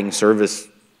kept adding service,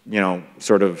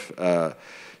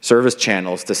 service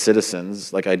channels to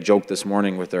citizens. Like I joked this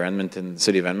morning with our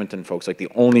City of Edmonton folks, like the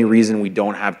only reason we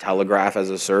don't have telegraph as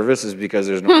a service is because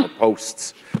there's no more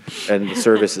posts and the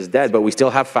service is dead. But we still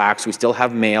have fax, we still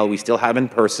have mail, we still have in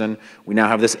person. We now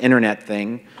have this internet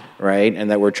thing, right? And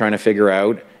that we're trying to figure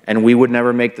out. And we would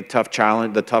never make the tough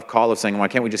call of saying, why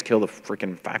can't we just kill the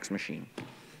freaking fax machine?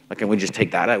 Like, can we just take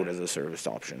that out as a service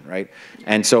option, right?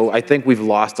 And so I think we've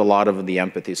lost a lot of the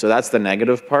empathy. So that's the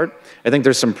negative part. I think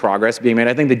there's some progress being made.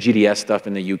 I think the GDS stuff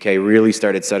in the UK really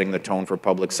started setting the tone for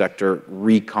public sector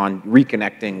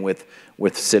reconnecting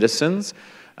with citizens.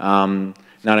 Not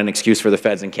an excuse for the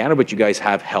feds in Canada, but you guys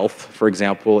have health, for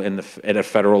example, at a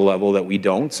federal level that we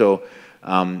don't. So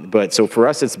for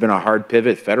us, it's been a hard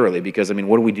pivot federally because,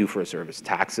 what do we do for a service?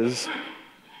 Taxes,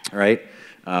 right?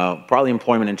 Probably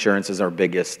employment insurance is our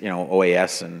biggest,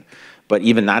 OAS, but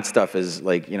even that stuff is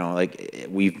like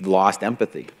we've lost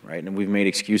empathy, right? And we've made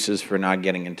excuses for not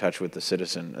getting in touch with the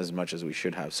citizen as much as we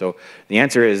should have. So the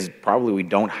answer is probably we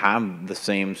don't have the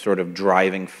same sort of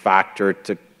driving factor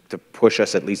to push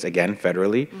us, at least again,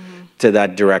 federally, to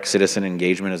that direct citizen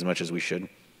engagement as much as we should.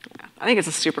 I think it's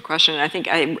a super question. I'm just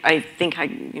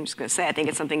going to say, I think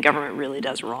it's something government really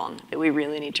does wrong, that we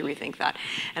really need to rethink that.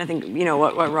 And I think,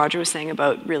 what Roger was saying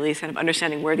about really kind of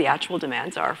understanding where the actual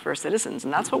demands are for citizens,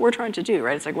 and that's what we're trying to do,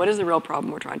 right? It's like, what is the real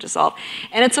problem we're trying to solve?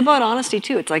 And it's about honesty,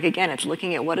 too. It's like, again, it's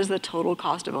looking at what is the total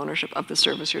cost of ownership of the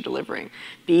service you're delivering.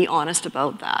 Be honest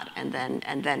about that, and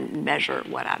then measure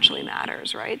what actually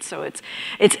matters, right? So it's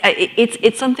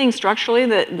something structurally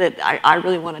that I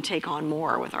really want to take on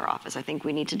more with our office. I think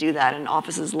we need to do that. And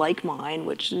offices like mine,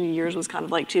 which yours was kind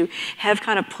of like too, have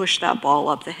kind of pushed that ball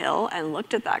up the hill and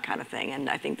looked at that kind of thing. And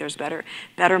I think there's better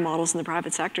models in the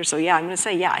private sector. So yeah, I'm going to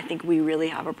say, yeah, I think we really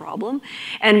have a problem.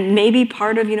 And maybe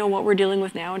part of, what we're dealing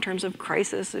with now in terms of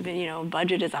crisis,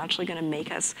 budget is actually going to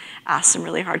make us ask some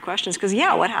really hard questions. Because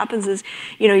yeah, what happens is,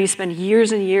 you spend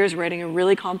years and years writing a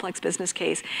really complex business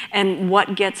case, and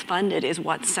what gets funded is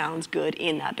what sounds good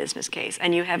in that business case.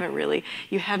 And you have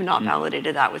not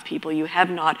validated that with people. You have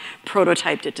not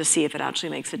prototyped it to see if it actually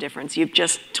makes a difference. You've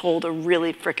just told a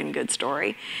really frickin' good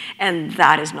story, and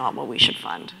that is not what we should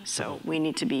fund. So we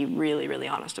need to be really, really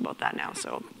honest about that now.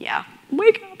 So yeah,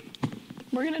 wake up.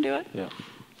 We're gonna do it. Yeah,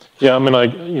 yeah. I mean, I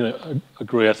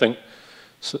agree. I think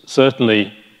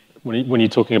certainly when you're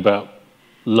talking about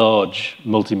large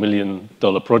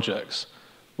multi-million-dollar projects,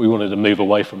 we wanted to move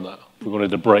away from that. We wanted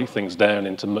to break things down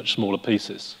into much smaller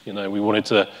pieces. We wanted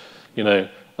to,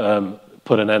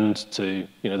 put an end to,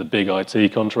 the big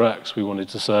IT contracts. We wanted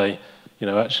to say,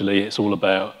 actually, it's all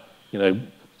about,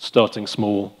 starting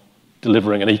small,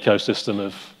 delivering an ecosystem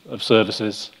of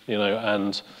services,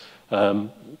 and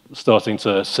starting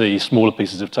to see smaller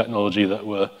pieces of technology that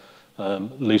were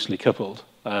loosely coupled,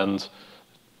 and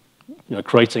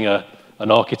creating an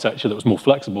architecture that was more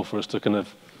flexible for us to kind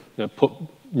of put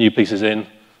new pieces in,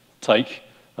 take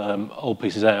old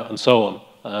pieces out, and so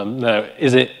on. Now,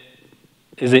 is it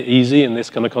easy in this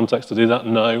kind of context to do that?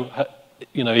 No.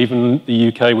 Even the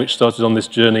UK, which started on this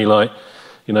journey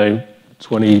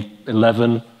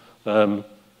 2011,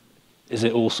 is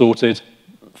it all sorted?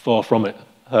 Far from it.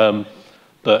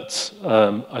 But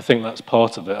I think that's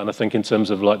part of it, and I think in terms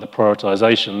of the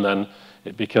prioritization, then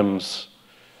it becomes,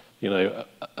 to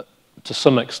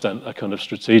some extent, a kind of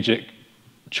strategic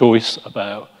choice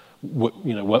about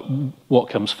what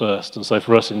comes first. And so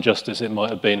for us in Justice, it might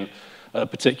have been at a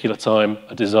particular time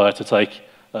a desire to take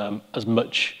as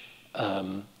much,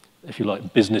 if you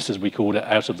like, business as we called it,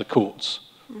 out of the courts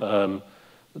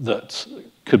that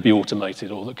could be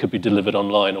automated, or that could be delivered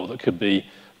online, or that could be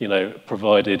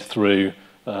provided through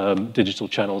digital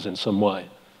channels in some way.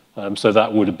 So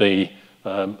that would be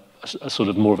a sort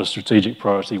of more of a strategic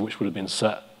priority, which would have been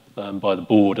set by the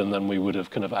board, and then we would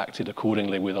have kind of acted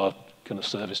accordingly with our kind of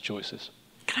service choices.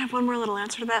 Can I have one more little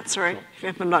answer to that? Sorry,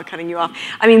 if I'm not cutting you off.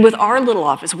 I mean, with our little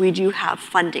office, we do have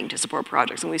funding to support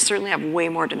projects, and we certainly have way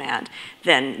more demand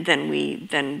than we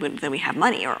have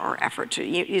money or effort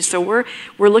to. So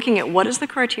we're looking at what is the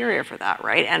criteria for that,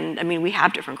 right? And I mean, we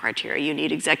have different criteria. You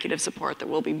need executive support that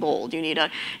will be bold. You need a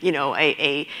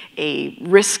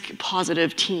risk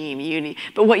positive team.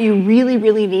 But what you really,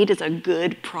 really need is a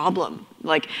good problem.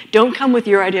 Don't come with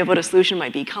your idea of what a solution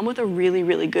might be. Come with a really,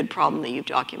 really good problem that you've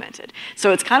documented.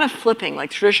 So it's kind of flipping,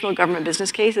 traditional government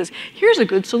business cases. Here's a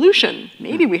good solution.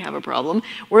 Maybe we have a problem.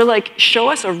 We're show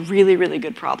us a really, really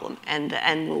good problem, and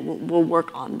we'll work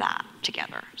on that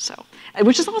together. So,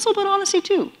 which is also about honesty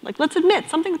too. Let's admit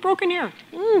something's broken here.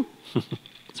 Sorry.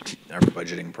 Our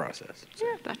budgeting process.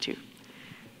 Yeah, that too.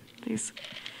 Please.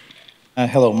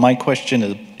 Hello, my question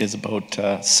is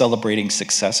about celebrating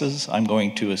successes. I'm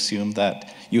going to assume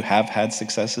that you have had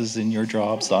successes in your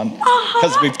jobs,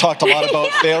 because we've talked a lot about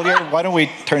failure. Why don't we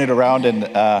turn it around and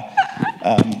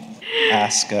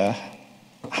ask,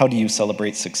 how do you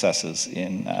celebrate successes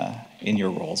in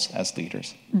your roles as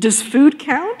leaders? Does food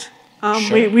count?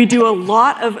 Sure. We do a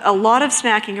lot of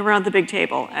snacking around the big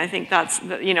table. I think that's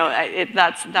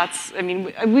I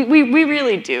mean, we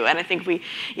really do, and I think we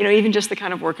even just the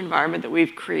kind of work environment that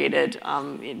we've created,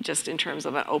 just in terms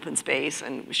of an open space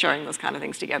and sharing those kind of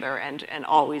things together, and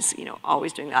always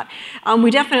doing that. We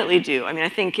definitely do. I mean, I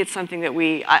think it's something that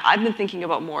I've been thinking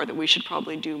about more, that we should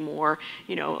probably do more,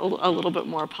 a little bit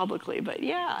more publicly. But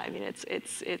yeah, I mean, it's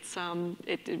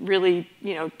really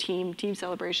team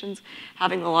celebrations,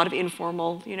 having a lot of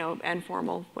informal, and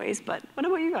formal ways. But what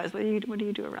about you guys? What do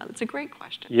you do around? It's a great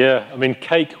question. Yeah, I mean,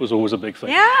 cake was always a big thing.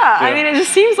 Yeah, I mean, it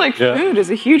just seems like food is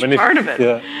a huge part of it.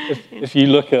 Yeah, if you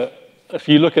look at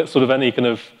sort of any kind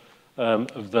of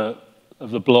the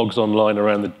blogs online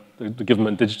around the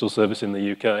government digital service in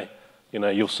the UK,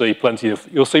 you'll see plenty of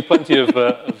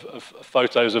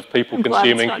photos of people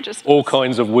consuming all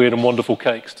kinds of weird and wonderful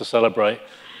cakes to celebrate.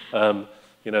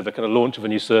 The kind of launch of a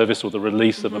new service, or the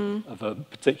release of a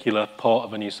particular part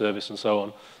of a new service, and so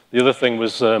on. The other thing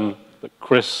was that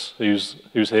Chris, who's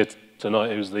here tonight,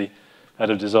 who's the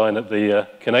head of design at the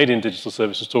Canadian Digital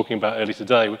Service, was talking about earlier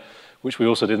today, which we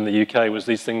also did in the UK, was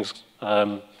these things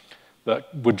that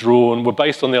were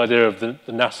based on the idea of the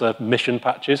NASA mission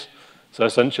patches. So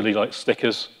essentially like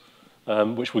stickers,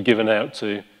 which were given out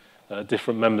to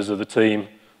different members of the team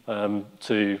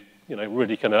to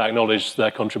really kind of acknowledge their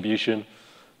contribution.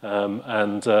 We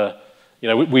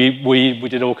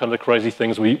did all kinds of crazy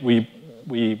things. We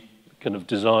kind of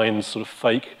designed sort of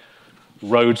fake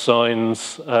road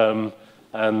signs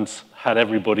and had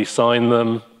everybody sign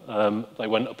them. They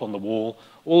went up on the wall.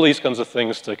 All these kinds of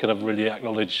things to kind of really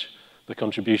acknowledge the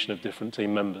contribution of different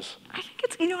team members. I think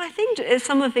it's, I think it's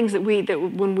some of the things that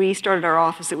when we started our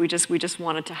office, that we just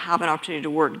wanted to have an opportunity to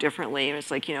work differently. And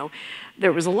it's like,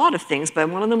 there was a lot of things, but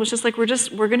one of them was just like, we're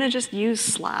going to just use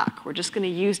Slack. We're just going to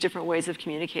use different ways of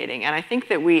communicating. And I think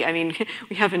that we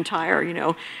have entire,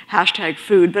 hashtag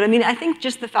food, but I think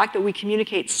just the fact that we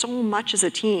communicate so much as a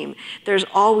team, there's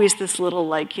always this little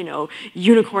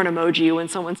unicorn emoji when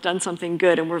someone's done something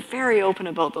good, and we're very open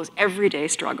about those everyday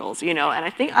struggles, and I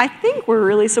think we're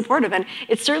really supportive, and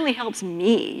it certainly helps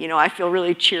me, I feel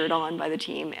really cheered on by the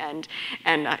team, and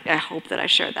I hope that I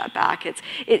share that back.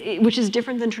 Which is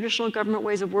different than traditional government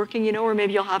ways of working, where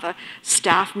maybe you'll have a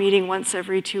staff meeting once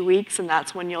every 2 weeks, and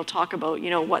that's when you'll talk about,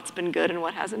 what's been good and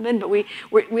what hasn't been, but we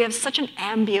have such an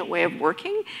ambient way of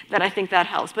working that I think that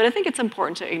helps. But I think it's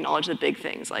important to acknowledge the big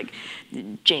things, like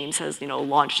James has,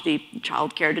 launched the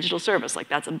childcare digital service,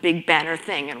 that's a big banner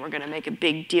thing, and we're going to make a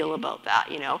big deal about that,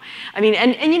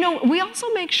 we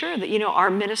also make sure that, our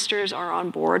ministers are on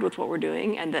board with what we're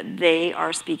doing, and that they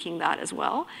are speaking that as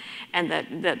well, and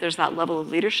that there's that level of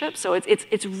leadership. So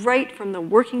it's right from the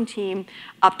working team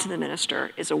up to the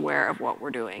minister is aware of what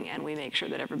we're doing, and we make sure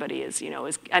that everybody is,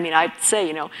 I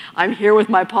say, I'm here with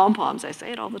my pom-poms. I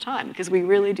say it all the time, because we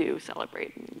really do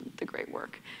celebrate the great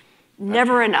work.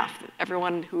 Never enough.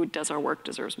 Everyone who does our work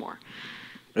deserves more.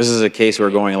 This is a case where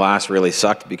going last really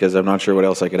sucked, because I'm not sure what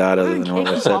else I could add other than what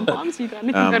was said. Pom-poms, you got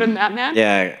anything better than that, man?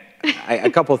 Yeah. A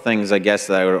couple of things, I guess,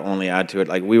 that I would only add to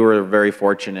it. We were very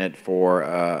fortunate for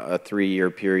a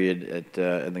 3-year period in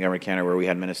the Government of Canada where we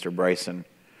had Minister Bryson,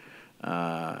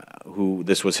 who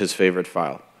this was his favorite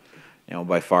file.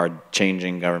 By far,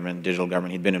 changing government, digital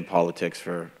government. He'd been in politics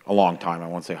for a long time. I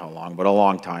won't say how long, but a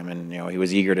long time, and he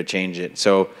was eager to change it.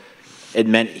 So it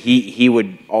meant he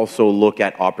would also look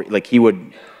at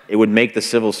it would make the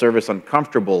civil service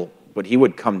uncomfortable, but he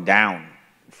would come down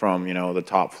from the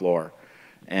top floor.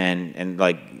 And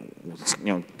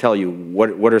tell you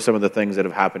what are some of the things that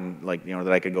have happened,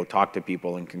 that I could go talk to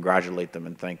people and congratulate them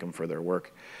and thank them for their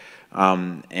work.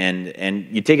 And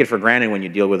you take it for granted when you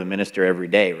deal with a minister every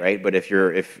day, right? But if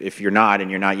you're not, and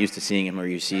you're not used to seeing him, or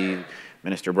you see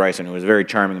Minister Bryson, who was a very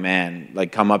charming man,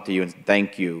 come up to you and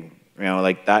thank you,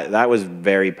 that was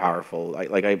very powerful.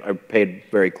 I paid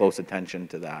very close attention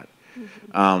to that.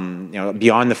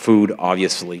 Beyond the food,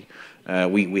 obviously.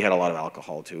 We had a lot of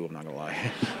alcohol too, I'm not gonna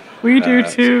lie. We do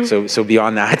too. So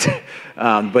beyond that,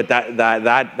 but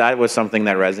that was something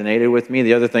that resonated with me.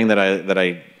 The other thing that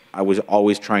I was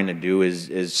always trying to do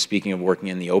is speaking of working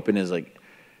in the open, is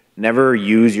never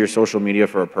use your social media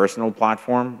for a personal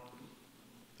platform,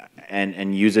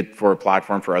 and use it for a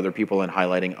platform for other people and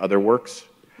highlighting other works.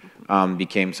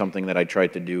 Became something that I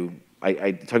tried to do.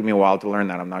 It took me a while to learn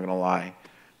that, I'm not gonna lie.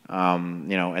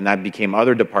 And that became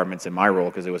other departments in my role,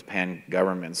 because it was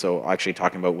pan-government. So actually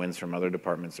talking about wins from other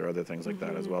departments or other things like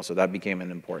that as well. So that became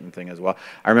an important thing as well.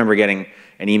 I remember getting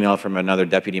an email from another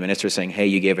deputy minister saying, hey,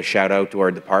 you gave a shout out to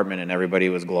our department, and everybody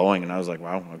was glowing. And I was like,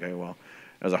 wow, okay, well,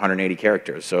 it was 180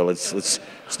 characters. So let's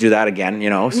do that again,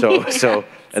 So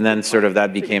and then sort of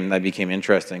that became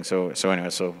interesting. So anyway,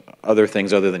 so other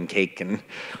things other than cake and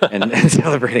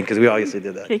celebrating, because we obviously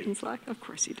did that. Cake and Slack, of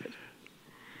course you did.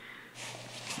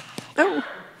 Oh.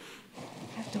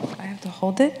 I have to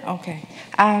hold it? Okay.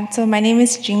 So my name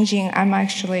is Jing Jing. I'm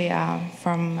actually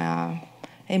from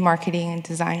a marketing and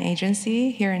design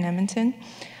agency here in Edmonton.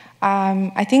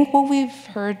 I think what we've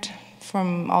heard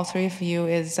from all three of you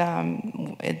is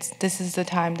this is the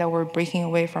time that we're breaking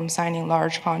away from signing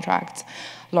large contracts,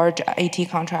 large IT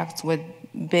contracts with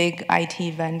big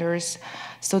IT vendors.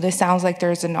 So this sounds like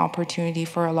there's an opportunity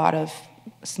for a lot of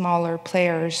smaller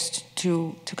players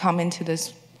to come into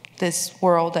this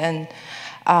world and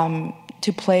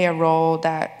to play a role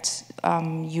that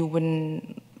you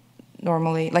wouldn't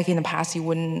normally, like in the past, you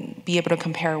wouldn't be able to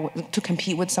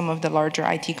compete with some of the larger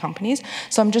IT companies.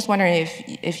 So I'm just wondering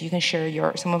if you can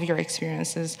share some of your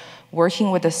experiences working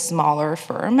with a smaller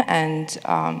firm, and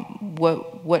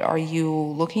what are you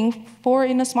looking for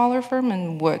in a smaller firm,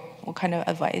 and what kind of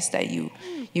advice that you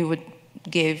would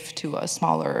give to a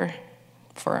smaller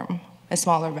firm, a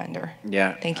smaller vendor?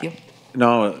 Yeah. Thank you.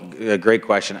 No, a great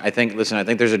question. I think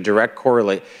there's a direct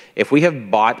correlate. If we have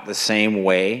bought the same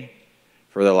way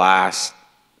for the last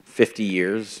 50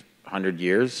 years, 100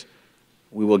 years,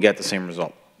 we will get the same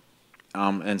result.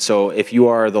 And so if you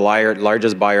are the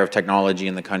largest buyer of technology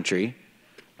in the country,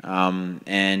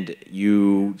 and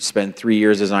you spend 3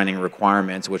 years designing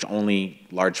requirements, which only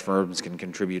large firms can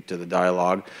contribute to the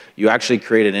dialogue, you actually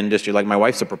create an industry. Like my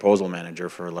wife's a proposal manager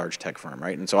for a large tech firm,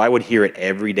 right? And so I would hear it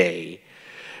every day,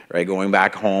 right? Going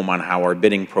back home on how our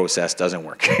bidding process doesn't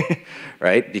work,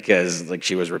 right? Because like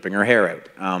she was ripping her hair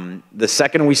out. The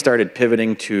second we started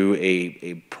pivoting to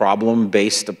a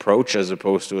problem-based approach as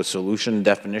opposed to a solution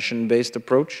definition-based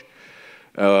approach,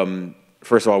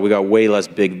 first of all, we got way less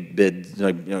big bids.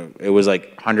 Like, you know, it was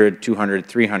like 100, 200,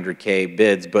 300K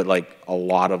bids, but like a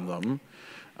lot of them.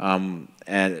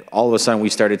 And all of a sudden, we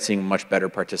started seeing much better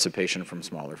participation from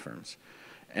smaller firms.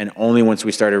 And only once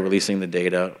we started releasing the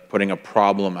data, putting a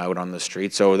problem out on the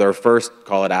street. So their first,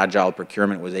 call it agile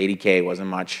procurement, was 80K, wasn't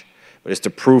much. But it's to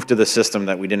prove to the system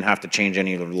that we didn't have to change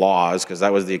any of the laws, because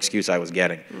that was the excuse I was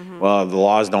getting. Well, the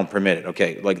laws don't permit it.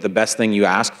 Okay, like the best thing you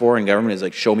ask for in government is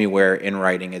like, show me where in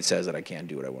writing it says that I can't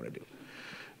do what I want to do,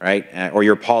 right? Or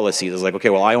your policies. It's like, okay,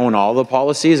 well, I own all the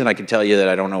policies, and I can tell you that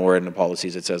I don't know where in the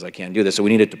policies it says I can't do this. So we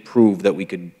needed to prove that we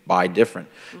could buy different.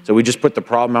 So we just put the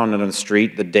problem out on the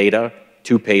street, the data,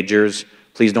 2 pagers,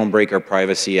 please don't break our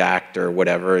Privacy Act or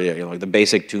whatever, you know, like the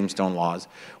basic tombstone laws.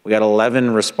 We got 11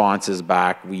 responses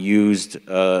back. We used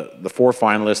the 4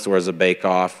 finalists was a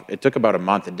bake-off. It took about a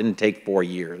month. It didn't take 4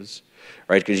 years,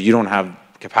 right? Because you don't have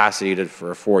capacity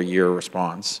for a 4-year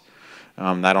response.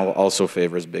 That also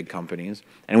favors big companies.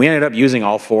 And we ended up using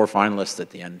all 4 finalists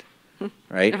at the end.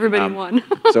 Right? Everybody won.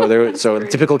 So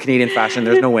typical Canadian fashion,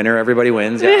 there's no winner, everybody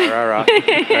wins, yeah, rah, rah,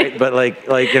 right? But like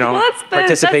you know, well,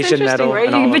 participation medal, right?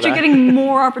 and all But of you're that. getting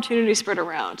more opportunity spread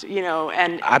around, you know,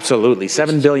 and Absolutely,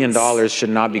 $7 billion should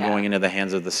not be going into the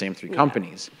hands of the same 3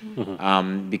 companies,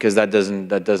 because that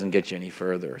doesn't get you any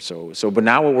further. But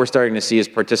now what we're starting to see is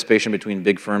participation between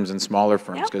big firms and smaller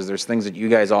firms, because there's things that you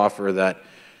guys offer that,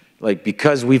 like,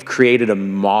 because we've created a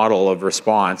model of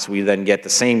response, we then get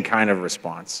the same kind of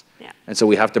response. Yeah. And so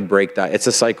we have to break that. It's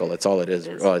a cycle. That's all it is.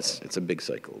 Well, it's a big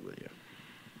cycle, but yeah.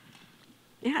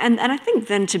 Yeah, and I think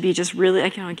then to be just really,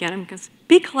 you know, again, because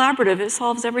be collaborative, it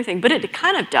solves everything, but it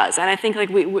kind of does. And I think like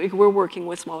we're working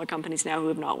with smaller companies now who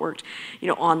have not worked, you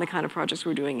know, on the kind of projects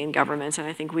we're doing in governments. And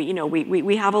I think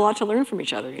we have a lot to learn from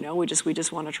each other, you know, we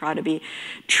just want to try to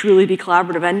truly be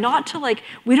collaborative and not to like,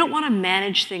 we don't want to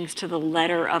manage things to the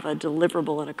letter of a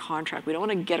deliverable in a contract. We don't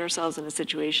want to get ourselves in a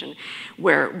situation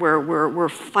where we're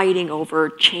fighting over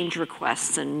change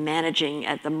requests and managing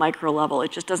at the micro level.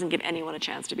 It just doesn't give anyone a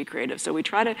chance to be creative. So we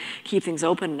try to keep things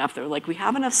open enough that like we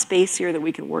have enough space here that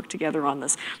we can work together on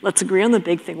this. Let's agree on the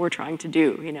big thing we're trying to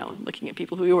do, you know, looking at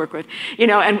people who we work with, you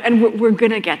know, and we're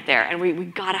gonna get there, and we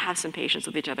gotta have some patience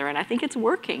with each other, and I think it's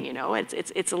working, you know,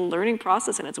 it's a learning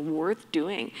process, and it's worth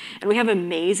doing, and we have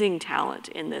amazing talent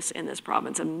in this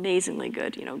province, amazingly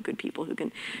good, you know, good people who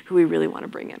we really want to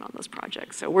bring in on those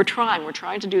projects. So we're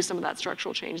trying to do some of that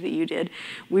structural change that you did.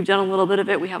 We've done a little bit of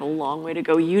it. We have a long way to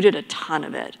go. You did a ton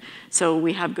of it, so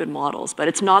we have good models, but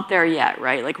it's not there yet,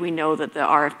 right? Like we know that the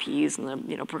RFPs and the,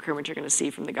 you know, procurement you're going to see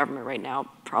from the government right now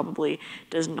probably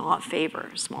does not favor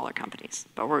smaller companies,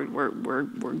 but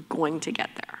we're going to get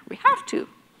there. We have to.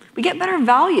 We get better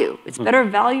value. It's better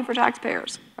value for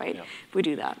taxpayers, right? Yeah. If we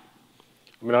do that.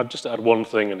 I mean, I'd just add one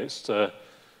thing, and it's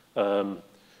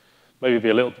maybe be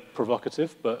a little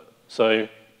provocative, but so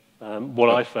what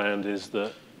I found is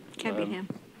that can't be him.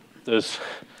 There's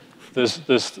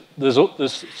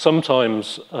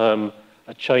sometimes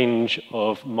a change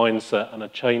of mindset and a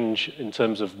change in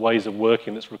terms of ways of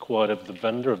working that's required of the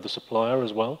vendor, of the supplier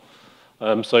as well.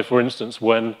 So for instance,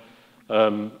 when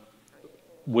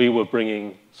we were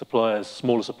bringing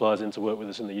smaller suppliers in to work with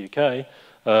us in the UK,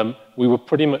 we were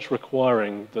pretty much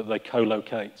requiring that they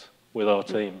co-locate with our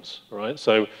teams, right?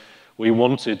 So we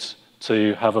wanted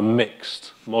to have a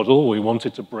mixed model. We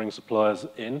wanted to bring suppliers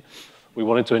in. We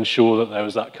wanted to ensure that there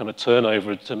was that kind of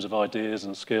turnover in terms of ideas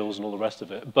and skills and all the rest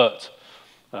of it. But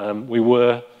we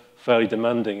were fairly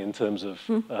demanding in terms of,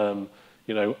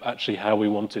 you know, actually how we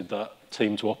wanted that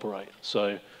team to operate.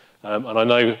 So, and I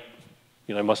know,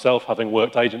 you know, myself, having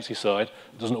worked agency side,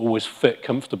 it doesn't always fit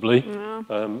comfortably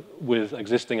with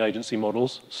existing agency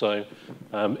models. So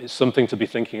it's something to be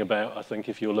thinking about, I think,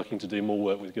 if you're looking to do more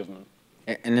work with government.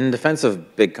 And in defense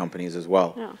of big companies as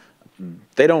well,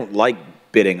 they don't like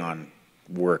bidding on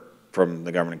work from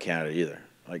the government of Canada either.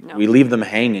 Like, we leave them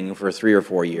hanging for 3 or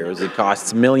 4 years. It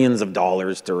costs millions of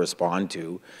dollars to respond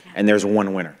to, and there's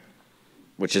one winner,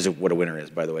 which is what a winner is,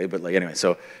 by the way. But like, anyway,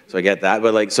 so I get that.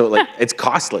 But like, it's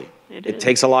costly. It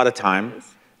takes a lot of time.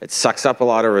 It sucks up a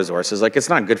lot of resources. Like, it's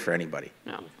not good for anybody.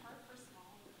 No.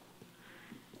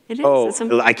 It is.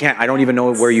 Oh, I don't even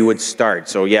know where you would start.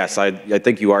 So yes, I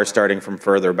think you are starting from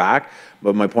further back.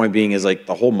 But my point being is like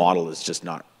the whole model is just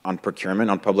not on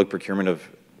procurement, on public procurement of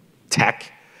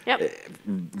tech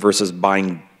versus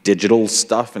buying digital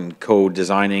stuff and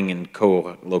co-designing and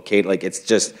co-locate. Like, it's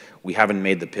just, we haven't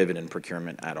made the pivot in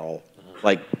procurement at all.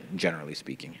 Like, generally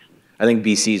speaking. I think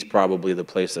BC is probably the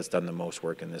place that's done the most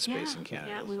work in this space in Canada.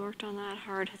 Yeah, we worked on that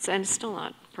hard. And it's still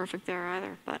not perfect there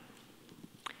either, but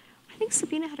I think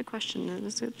Sabina had a question.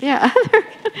 Yeah.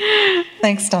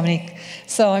 Thanks, Dominique.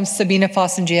 So I'm Sabina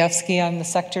Fossen-Gievsky. I'm the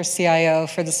sector CIO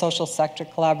for the social sector,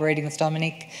 collaborating with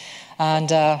Dominique,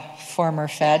 and former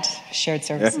Fed, Shared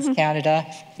Services Canada,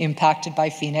 impacted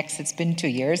by Phoenix. It's been 2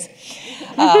 years.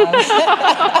 But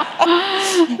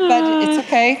it's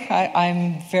okay.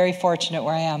 I'm very fortunate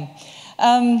where I am.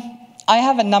 I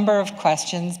have a number of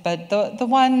questions, but the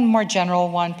one more general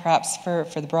one, perhaps for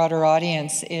the broader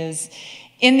audience, is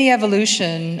in the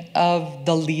evolution of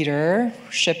the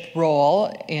leadership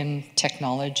role in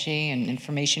technology and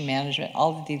information management,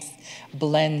 all of these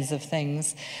blends of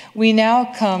things, we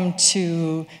now come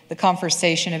to the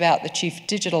conversation about the Chief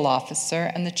Digital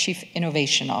Officer and the Chief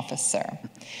Innovation Officer.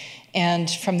 And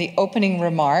from the opening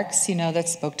remarks, that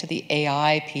spoke to the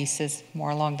AI pieces, more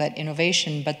along that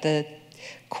innovation, but the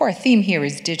core theme here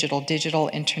is digital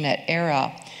internet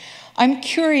era. I'm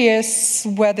curious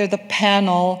whether the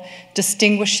panel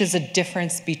distinguishes a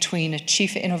difference between a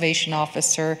Chief Innovation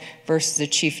Officer versus a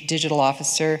Chief Digital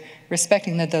Officer,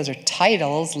 respecting that those are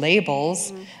titles,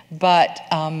 labels, but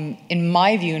in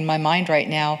my view, in my mind right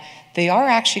now, they are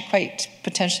actually quite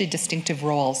potentially distinctive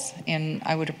roles, and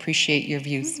I would appreciate your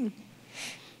views.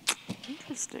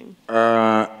 Interesting.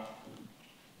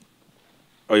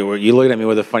 You looked at me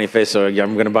with a funny face, so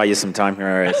I'm going to buy you some time here.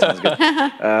 All right, sounds good.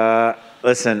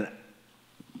 Listen,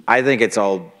 I think it's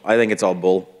all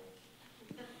bull.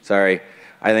 Sorry,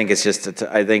 I think it's just.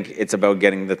 I think it's about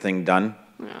getting the thing done.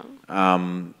 Yeah.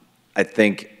 I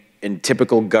think in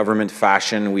typical government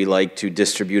fashion, we like to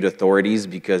distribute authorities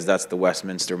because that's the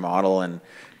Westminster model, and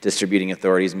distributing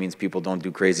authorities means people don't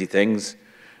do crazy things.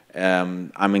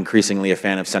 I'm increasingly a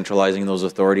fan of centralizing those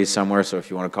authorities somewhere. So if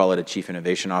you want to call it a Chief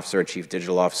Innovation Officer, a Chief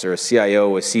Digital Officer, a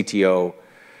CIO, a CTO,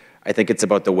 I think it's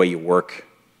about the way you work,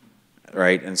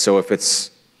 right? And so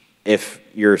if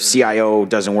your CIO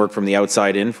doesn't work from the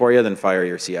outside in for you, then fire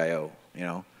your CIO,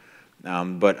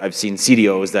 But I've seen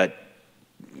CDOs that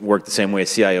work the same way a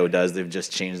CIO does. They've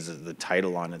just changed the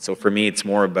title on it. So for me, it's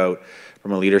more about,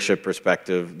 from a leadership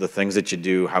perspective, the things that you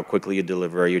do, how quickly you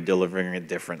deliver, are you delivering it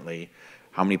differently?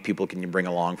 How many people can you bring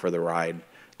along for the ride?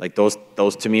 Like those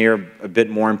to me are a bit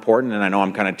more important, and I know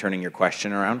I'm kind of turning your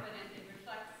question around. But it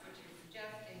reflects what you're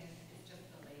suggesting is just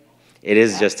a label. It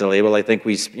is just a label. I think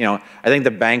I think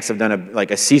the banks have done a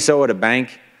CISO at a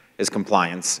bank is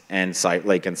compliance and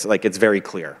it's very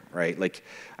clear, right?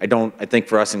 I think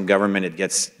for us in government it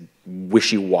gets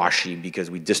wishy-washy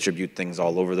because we distribute things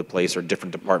all over the place, or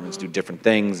different departments do different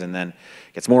things, and then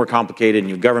it gets more complicated.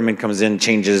 New government comes in,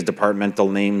 changes departmental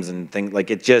names and things.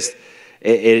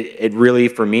 It really,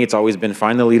 for me, it's always been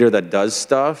find the leader that does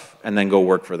stuff and then go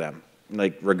work for them,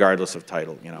 regardless of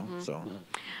title, So.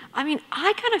 I mean,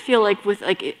 I kind of feel like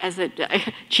as a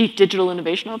Chief Digital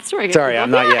Innovation Officer, I guess. Sorry, I'm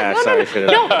not, sorry.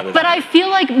 No, but I feel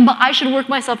like I should work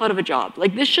myself out of a job.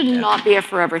 This should not be a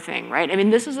forever thing, right? I mean,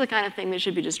 this is the kind of thing that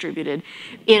should be distributed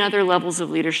in other levels of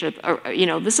leadership. Or,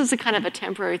 this is a kind of a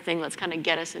temporary thing. Let's kind of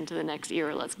get us into the next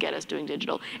era. Let's get us doing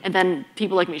digital. And then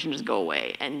people like me should just go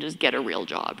away and just get a real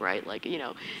job, right?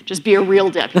 Just be a real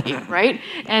deputy, right?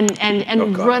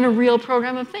 And run a real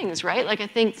program of things, right? I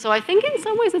think in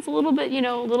some ways it's a little bit,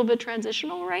 a little bit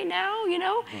transitional right now,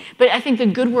 But I think the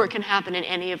good work can happen in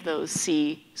any of those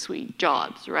C-suite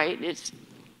jobs, right? It's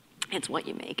what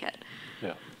you make it.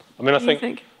 Yeah. I mean, I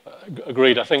think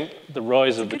agreed. I think the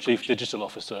rise of the Chief Digital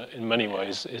Officer in many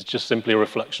ways is just simply a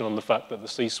reflection on the fact that the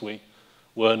C-suite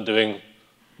weren't doing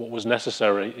what was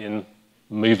necessary in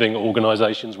moving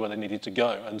organizations where they needed to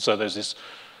go. And so there's this,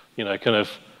 kind of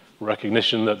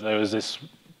recognition that there was this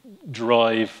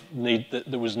drive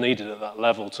that was needed at that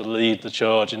level to lead the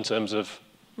charge in terms of,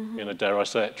 dare I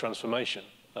say it, transformation.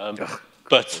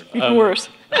 But even worse.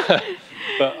 But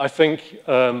I think,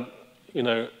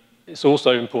 it's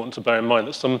also important to bear in mind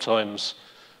that sometimes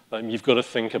you've got to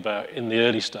think about, in the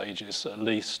early stages at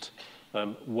least,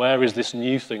 where is this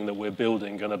new thing that we're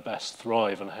building going to best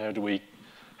thrive, and how do we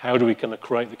kind of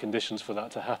create the conditions for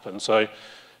that to happen? So,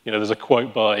 there's a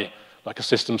quote by a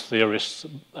systems theorist,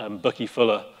 Bucky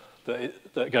Fuller,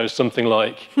 that goes something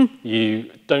like, you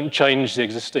don't change the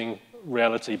existing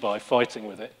reality by fighting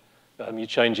with it. You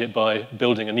change it by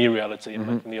building a new reality and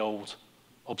making the old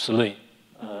obsolete.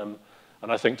 And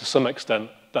I think to some extent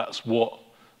that's what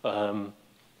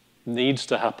needs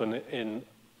to happen in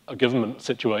a government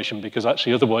situation, because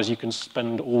actually otherwise you can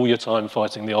spend all your time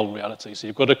fighting the old reality. So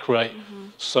you've got to create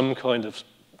some kind of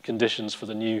conditions for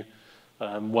the new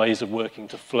ways of working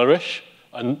to flourish,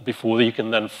 and before you can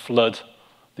then flood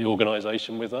the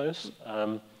organization with those.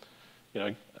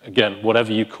 again,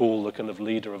 whatever you call the kind of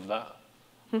leader of that.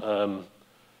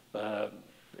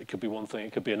 It could be one thing,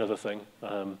 it could be another thing.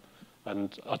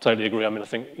 And I totally agree. I mean, I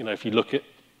think, if you look at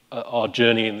our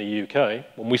journey in the UK,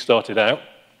 when we started out,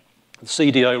 the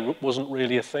CDO wasn't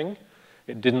really a thing.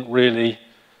 It didn't really,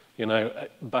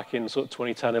 back in sort of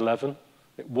 2010, 11,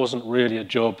 it wasn't really a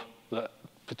job that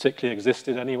particularly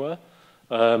existed anywhere.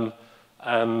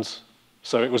 And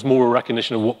so it was more a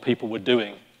recognition of what people were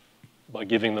doing by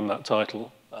giving them that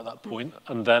title at that point.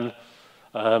 And then,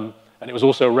 and it was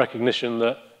also a recognition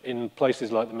that in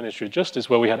places like the Ministry of Justice,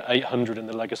 where we had 800 in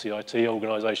the legacy IT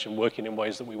organisation working in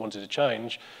ways that we wanted to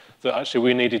change, that actually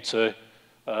we needed to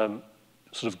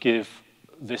sort of give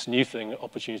this new thing an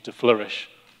opportunity to flourish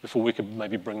before we could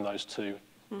maybe bring those two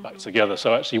back together.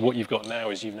 So actually what you've got now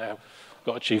is you've now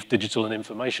got a Chief Digital and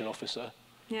Information Officer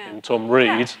in Tom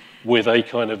Reed with a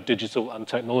kind of digital and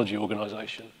technology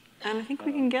organisation. And I think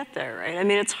we can get there, right? I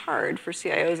mean, it's hard for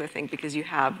CIOs, I think, because you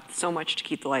have so much to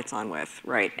keep the lights on with,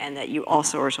 right? And that you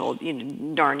also are told,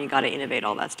 darn, you got to innovate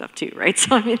all that stuff too, right?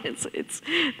 So I mean,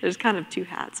 there's kind of two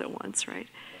hats at once, right?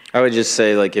 I would just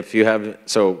say, like, if you have,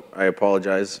 so I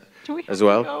apologize as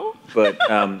well, but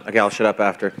okay, I'll shut up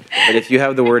after. But if you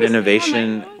have the word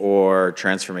innovation or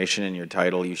transformation in your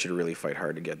title, you should really fight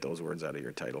hard to get those words out of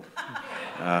your title.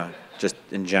 Just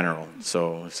in general.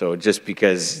 So just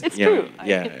because, it's true.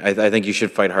 I think you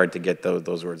should fight hard to get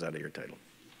those words out of your title.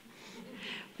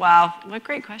 Wow, what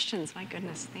great questions. My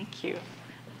goodness, thank you.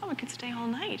 Oh, we could stay all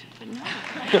night, but no.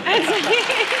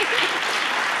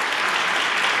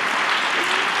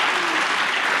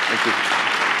 Thank you.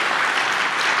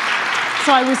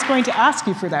 So I was going to ask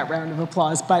you for that round of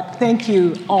applause, but thank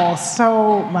you all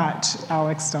so much,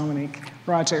 Alex, Dominique,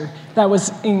 Roger. That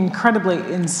was incredibly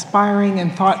inspiring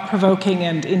and thought-provoking,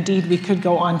 and indeed we could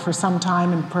go on for some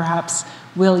time and perhaps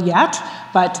will yet,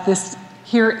 but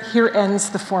here ends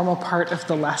the formal part of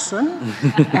the lesson,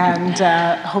 and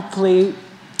hopefully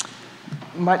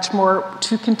much more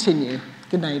to continue.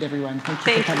 Good night, everyone. Thank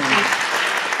you for coming.